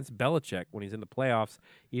bet against Belichick when he's in the playoffs,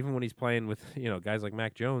 even when he's playing with, guys like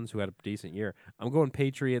Mac Jones who had a decent year. I'm going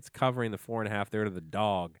Patriots covering the 4.5. They're to the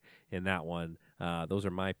dog in that one. Those are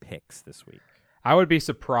my picks this week. I would be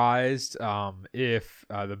surprised if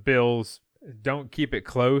the Bills don't keep it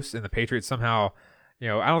close and the Patriots somehow, I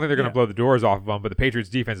don't think they're going to blow the doors off of them, but the Patriots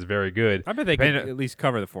defense is very good. I bet they could at least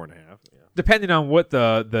cover the 4.5. Yeah. Depending on what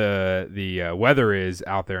the weather is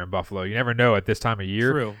out there in Buffalo, you never know at this time of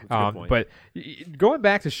year. True. That's a good point. But going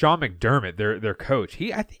back to Sean McDermott, their coach,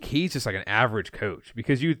 I think he's just like an average coach,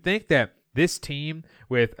 because you'd think that this team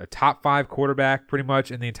with a top 5 quarterback pretty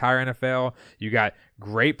much in the entire NFL, you got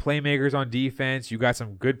great playmakers on defense, you got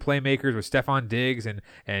some good playmakers with Stephon Diggs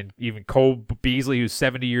and even Cole Beasley, who's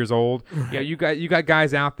 70 years old. Right. You got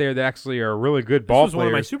guys out there that actually are really good ball players. This was one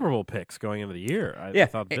of my Super Bowl picks going into the year. I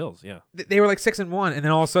thought the Bills, They were like 6-1, and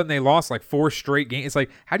then all of a sudden they lost like 4 straight games. It's like,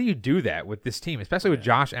 how do you do that with this team, especially with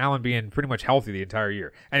Josh Allen being pretty much healthy the entire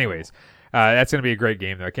year? Anyways, that's going to be a great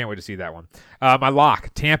game, though. I can't wait to see that one. My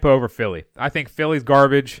lock, Tampa over Philly. I think Philly's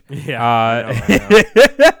garbage. Yeah,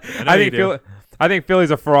 I think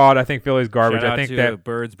Philly's a fraud. I think Philly's garbage. Shout I think out to that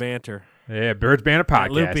Birds Banter. Yeah, Birds Banter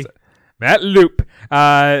podcast. Matt Loop.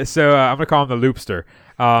 So I'm gonna call him the Loopster.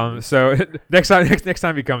 So next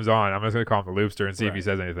time he comes on, I'm just gonna call him the Loopster and see if he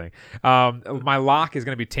says anything. My lock is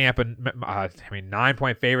gonna be Tampa.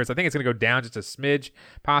 9-point favorites. I think it's gonna go down just a smidge,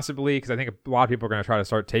 possibly, because I think a lot of people are gonna try to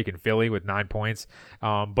start taking Philly with 9 points.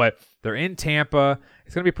 But they're in Tampa.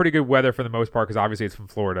 It's gonna be pretty good weather for the most part, because obviously it's from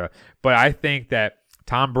Florida. But I think that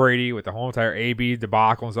Tom Brady, with the whole entire AB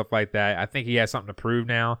debacle and stuff like that, I think he has something to prove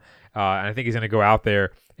now. And I think he's going to go out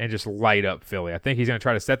there and just light up Philly. I think he's going to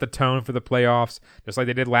try to set the tone for the playoffs, just like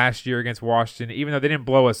they did last year against Washington. Even though they didn't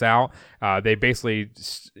blow us out, they basically,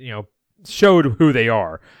 showed who they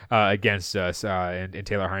are against us and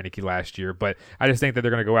Taylor Heineke last year. But I just think that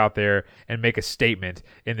they're going to go out there and make a statement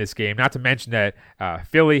in this game. Not to mention that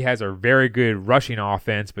Philly has a very good rushing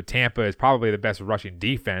offense, but Tampa is probably the best rushing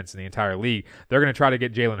defense in the entire league. They're going to try to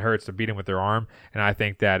get Jalen Hurts to beat him with their arm, and I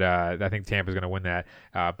think that Tampa's going to win that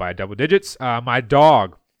by double digits. My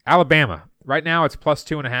dog, Alabama. Right now it's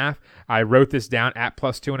 +2.5. I wrote this down at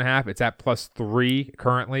 +2.5. It's at +3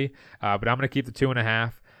 currently, but I'm going to keep the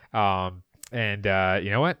 2.5. You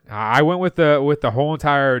know what? I went with the whole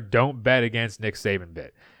entire don't bet against Nick Saban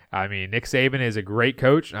bit. I mean, Nick Saban is a great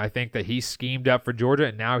coach, and I think that he schemed up for Georgia,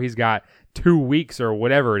 and now he's got 2 weeks or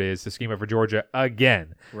whatever it is to scheme up for Georgia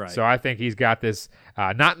again. Right. So I think he's got this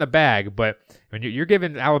not in the bag, but when you're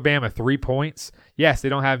giving Alabama 3 points, yes, they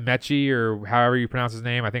don't have Mechie or however you pronounce his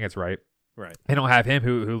name. I think it's right. Right. They don't have him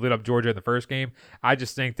who lit up Georgia in the first game. I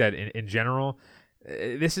just think that in general,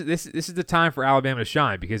 this is the time for Alabama to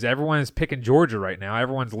shine, because everyone is picking Georgia right now.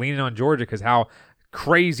 Everyone's leaning on Georgia because how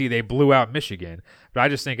crazy they blew out Michigan. But I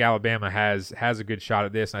just think Alabama has a good shot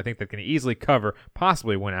at this, and I think they can easily cover,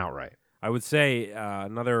 possibly win outright. I would say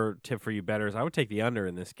another tip for you bettors, I would take the under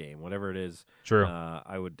in this game, whatever it is. True.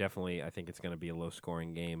 I would definitely, I think it's going to be a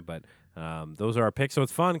low-scoring game, but those are our picks. So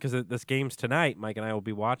it's fun because this game's tonight. Mike and I will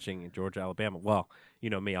be watching Georgia, Alabama. Well,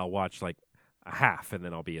 you know me, I'll watch like a half, and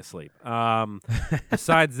then I'll be asleep.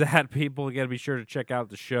 Besides that, people got to be sure to check out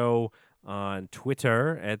the show on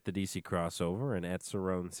Twitter at the DC Crossover and at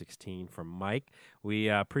Cerrone16 from Mike. We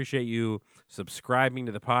appreciate you subscribing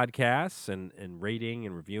to the podcasts and rating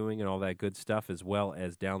and reviewing and all that good stuff, as well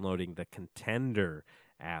as downloading the Contender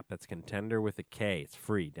app. That's Contender with a K. It's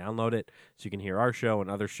free. Download it so you can hear our show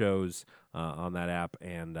and other shows on that app,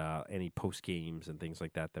 and any post games and things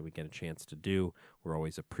like that we get a chance to do. We're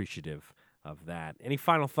always appreciative of that. Any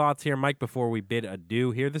final thoughts here, Mike, before we bid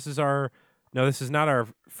adieu here? This is not our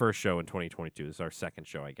first show in 2022. This is our second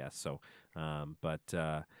show, I guess. So,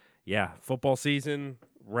 football season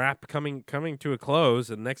coming to a close,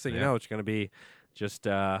 and next thing you know, it's going to be just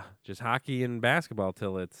hockey and basketball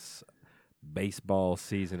till it's baseball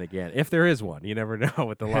season again, if there is one. You never know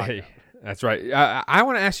with the lockout. Hey, that's right. I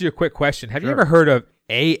want to ask you a quick question. Have you ever heard of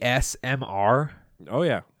ASMR? Oh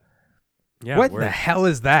yeah. What the hell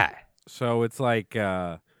is that? So it's like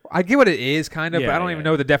I get what it is, kind of, but I don't even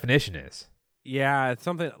know what the definition is. Yeah, it's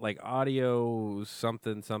something like audio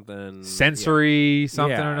something sensory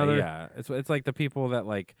something or another. Yeah, it's like the people that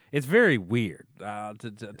like, it's very weird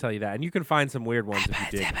to tell you that, and you can find some weird ones if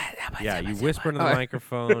you dig. Yeah, you whisper into the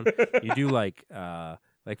microphone. You do like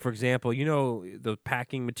for example, the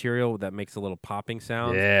packing material that makes a little popping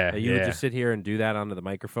sound. Yeah, you would just sit here and do that onto the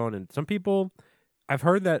microphone, and some people, I've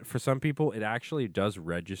heard that for some people it actually does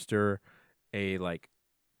register a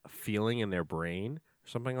feeling in their brain or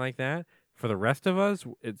something like that. For the rest of us,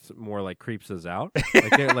 it's more like creeps us out.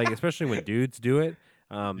 Like especially when dudes do it.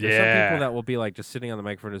 There's some people that will be like just sitting on the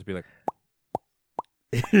microphone and just be like,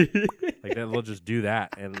 like they'll just do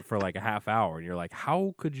that and for like a half hour, and you're like,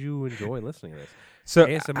 how could you enjoy listening to this? So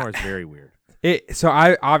ASMR is very weird. So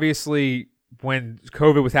I obviously, when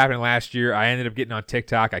COVID was happening last year, I ended up getting on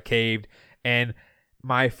TikTok. I caved, and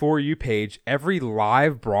my For You page, every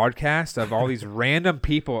live broadcast of all these random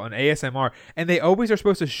people on ASMR, and they always are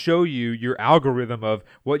supposed to show you your algorithm of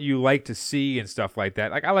what you like to see and stuff like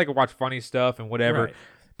that. Like I like to watch funny stuff and whatever, Right.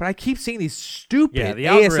 but I keep seeing these stupid the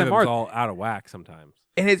algorithm's ASMR all out of whack sometimes.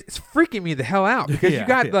 And it's freaking me the hell out because Yeah,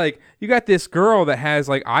 you got this girl that has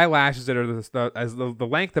like eyelashes that are the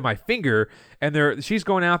length of my finger, and she's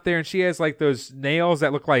going out there and she has like those nails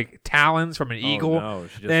that look like talons from an eagle. No,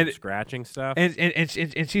 she's just scratching stuff.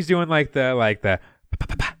 And she's doing like the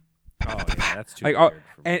that's too like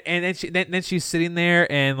weird. and then she's sitting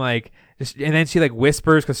there and like and then she like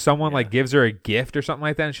whispers because someone like gives her a gift or something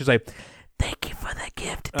like that, and she's like, "Thank you for the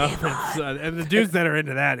gift." And the dudes that are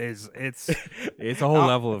into that it's a whole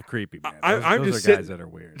level of creepy, man. I'm those just are guys that are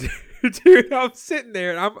weird. Dude, I'm sitting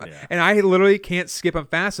there and I literally can't skip them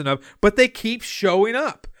fast enough, but they keep showing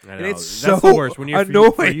up. And it's That's so the worst when your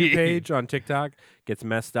annoying. For You page on TikTok gets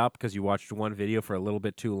messed up because you watched one video for a little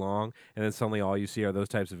bit too long, and then suddenly all you see are those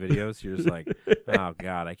types of videos. You're just like, oh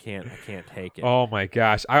god, I can't take it. Oh my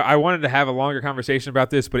gosh, I wanted to have a longer conversation about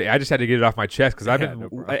this, but I just had to get it off my chest because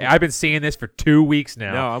I've been seeing this for 2 weeks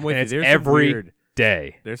now. No, I'm with you. It's There's every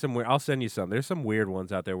day. There's some weird. I'll send you some. There's some weird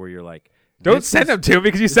ones out there where you're like, don't send them to me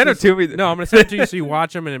because you send them to me. No, I'm gonna send them to you so you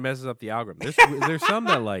watch them and it messes up the algorithm. There's some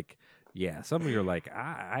that like. Yeah, some of you are like,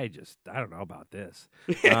 I don't know about this.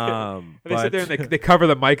 They sit there and they cover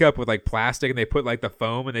the mic up with like plastic, and they put like the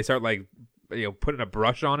foam, and they start like putting a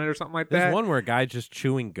brush on it or something like that. There's one where a guy's just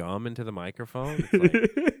chewing gum into the microphone. It's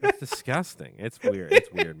like, it's disgusting. It's weird.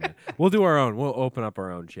 It's weird, man. We'll do our own. We'll open up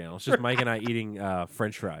our own channel. It's just Mike and I eating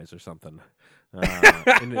French fries or something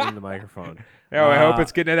in the microphone. Oh, I hope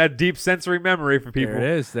it's getting that deep sensory memory for people.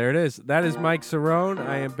 There it is. That is Mike Cerrone.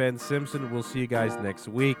 I am Ben Simpson. We'll see you guys next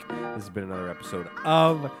week. This has been another episode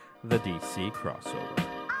of the DC Crossover.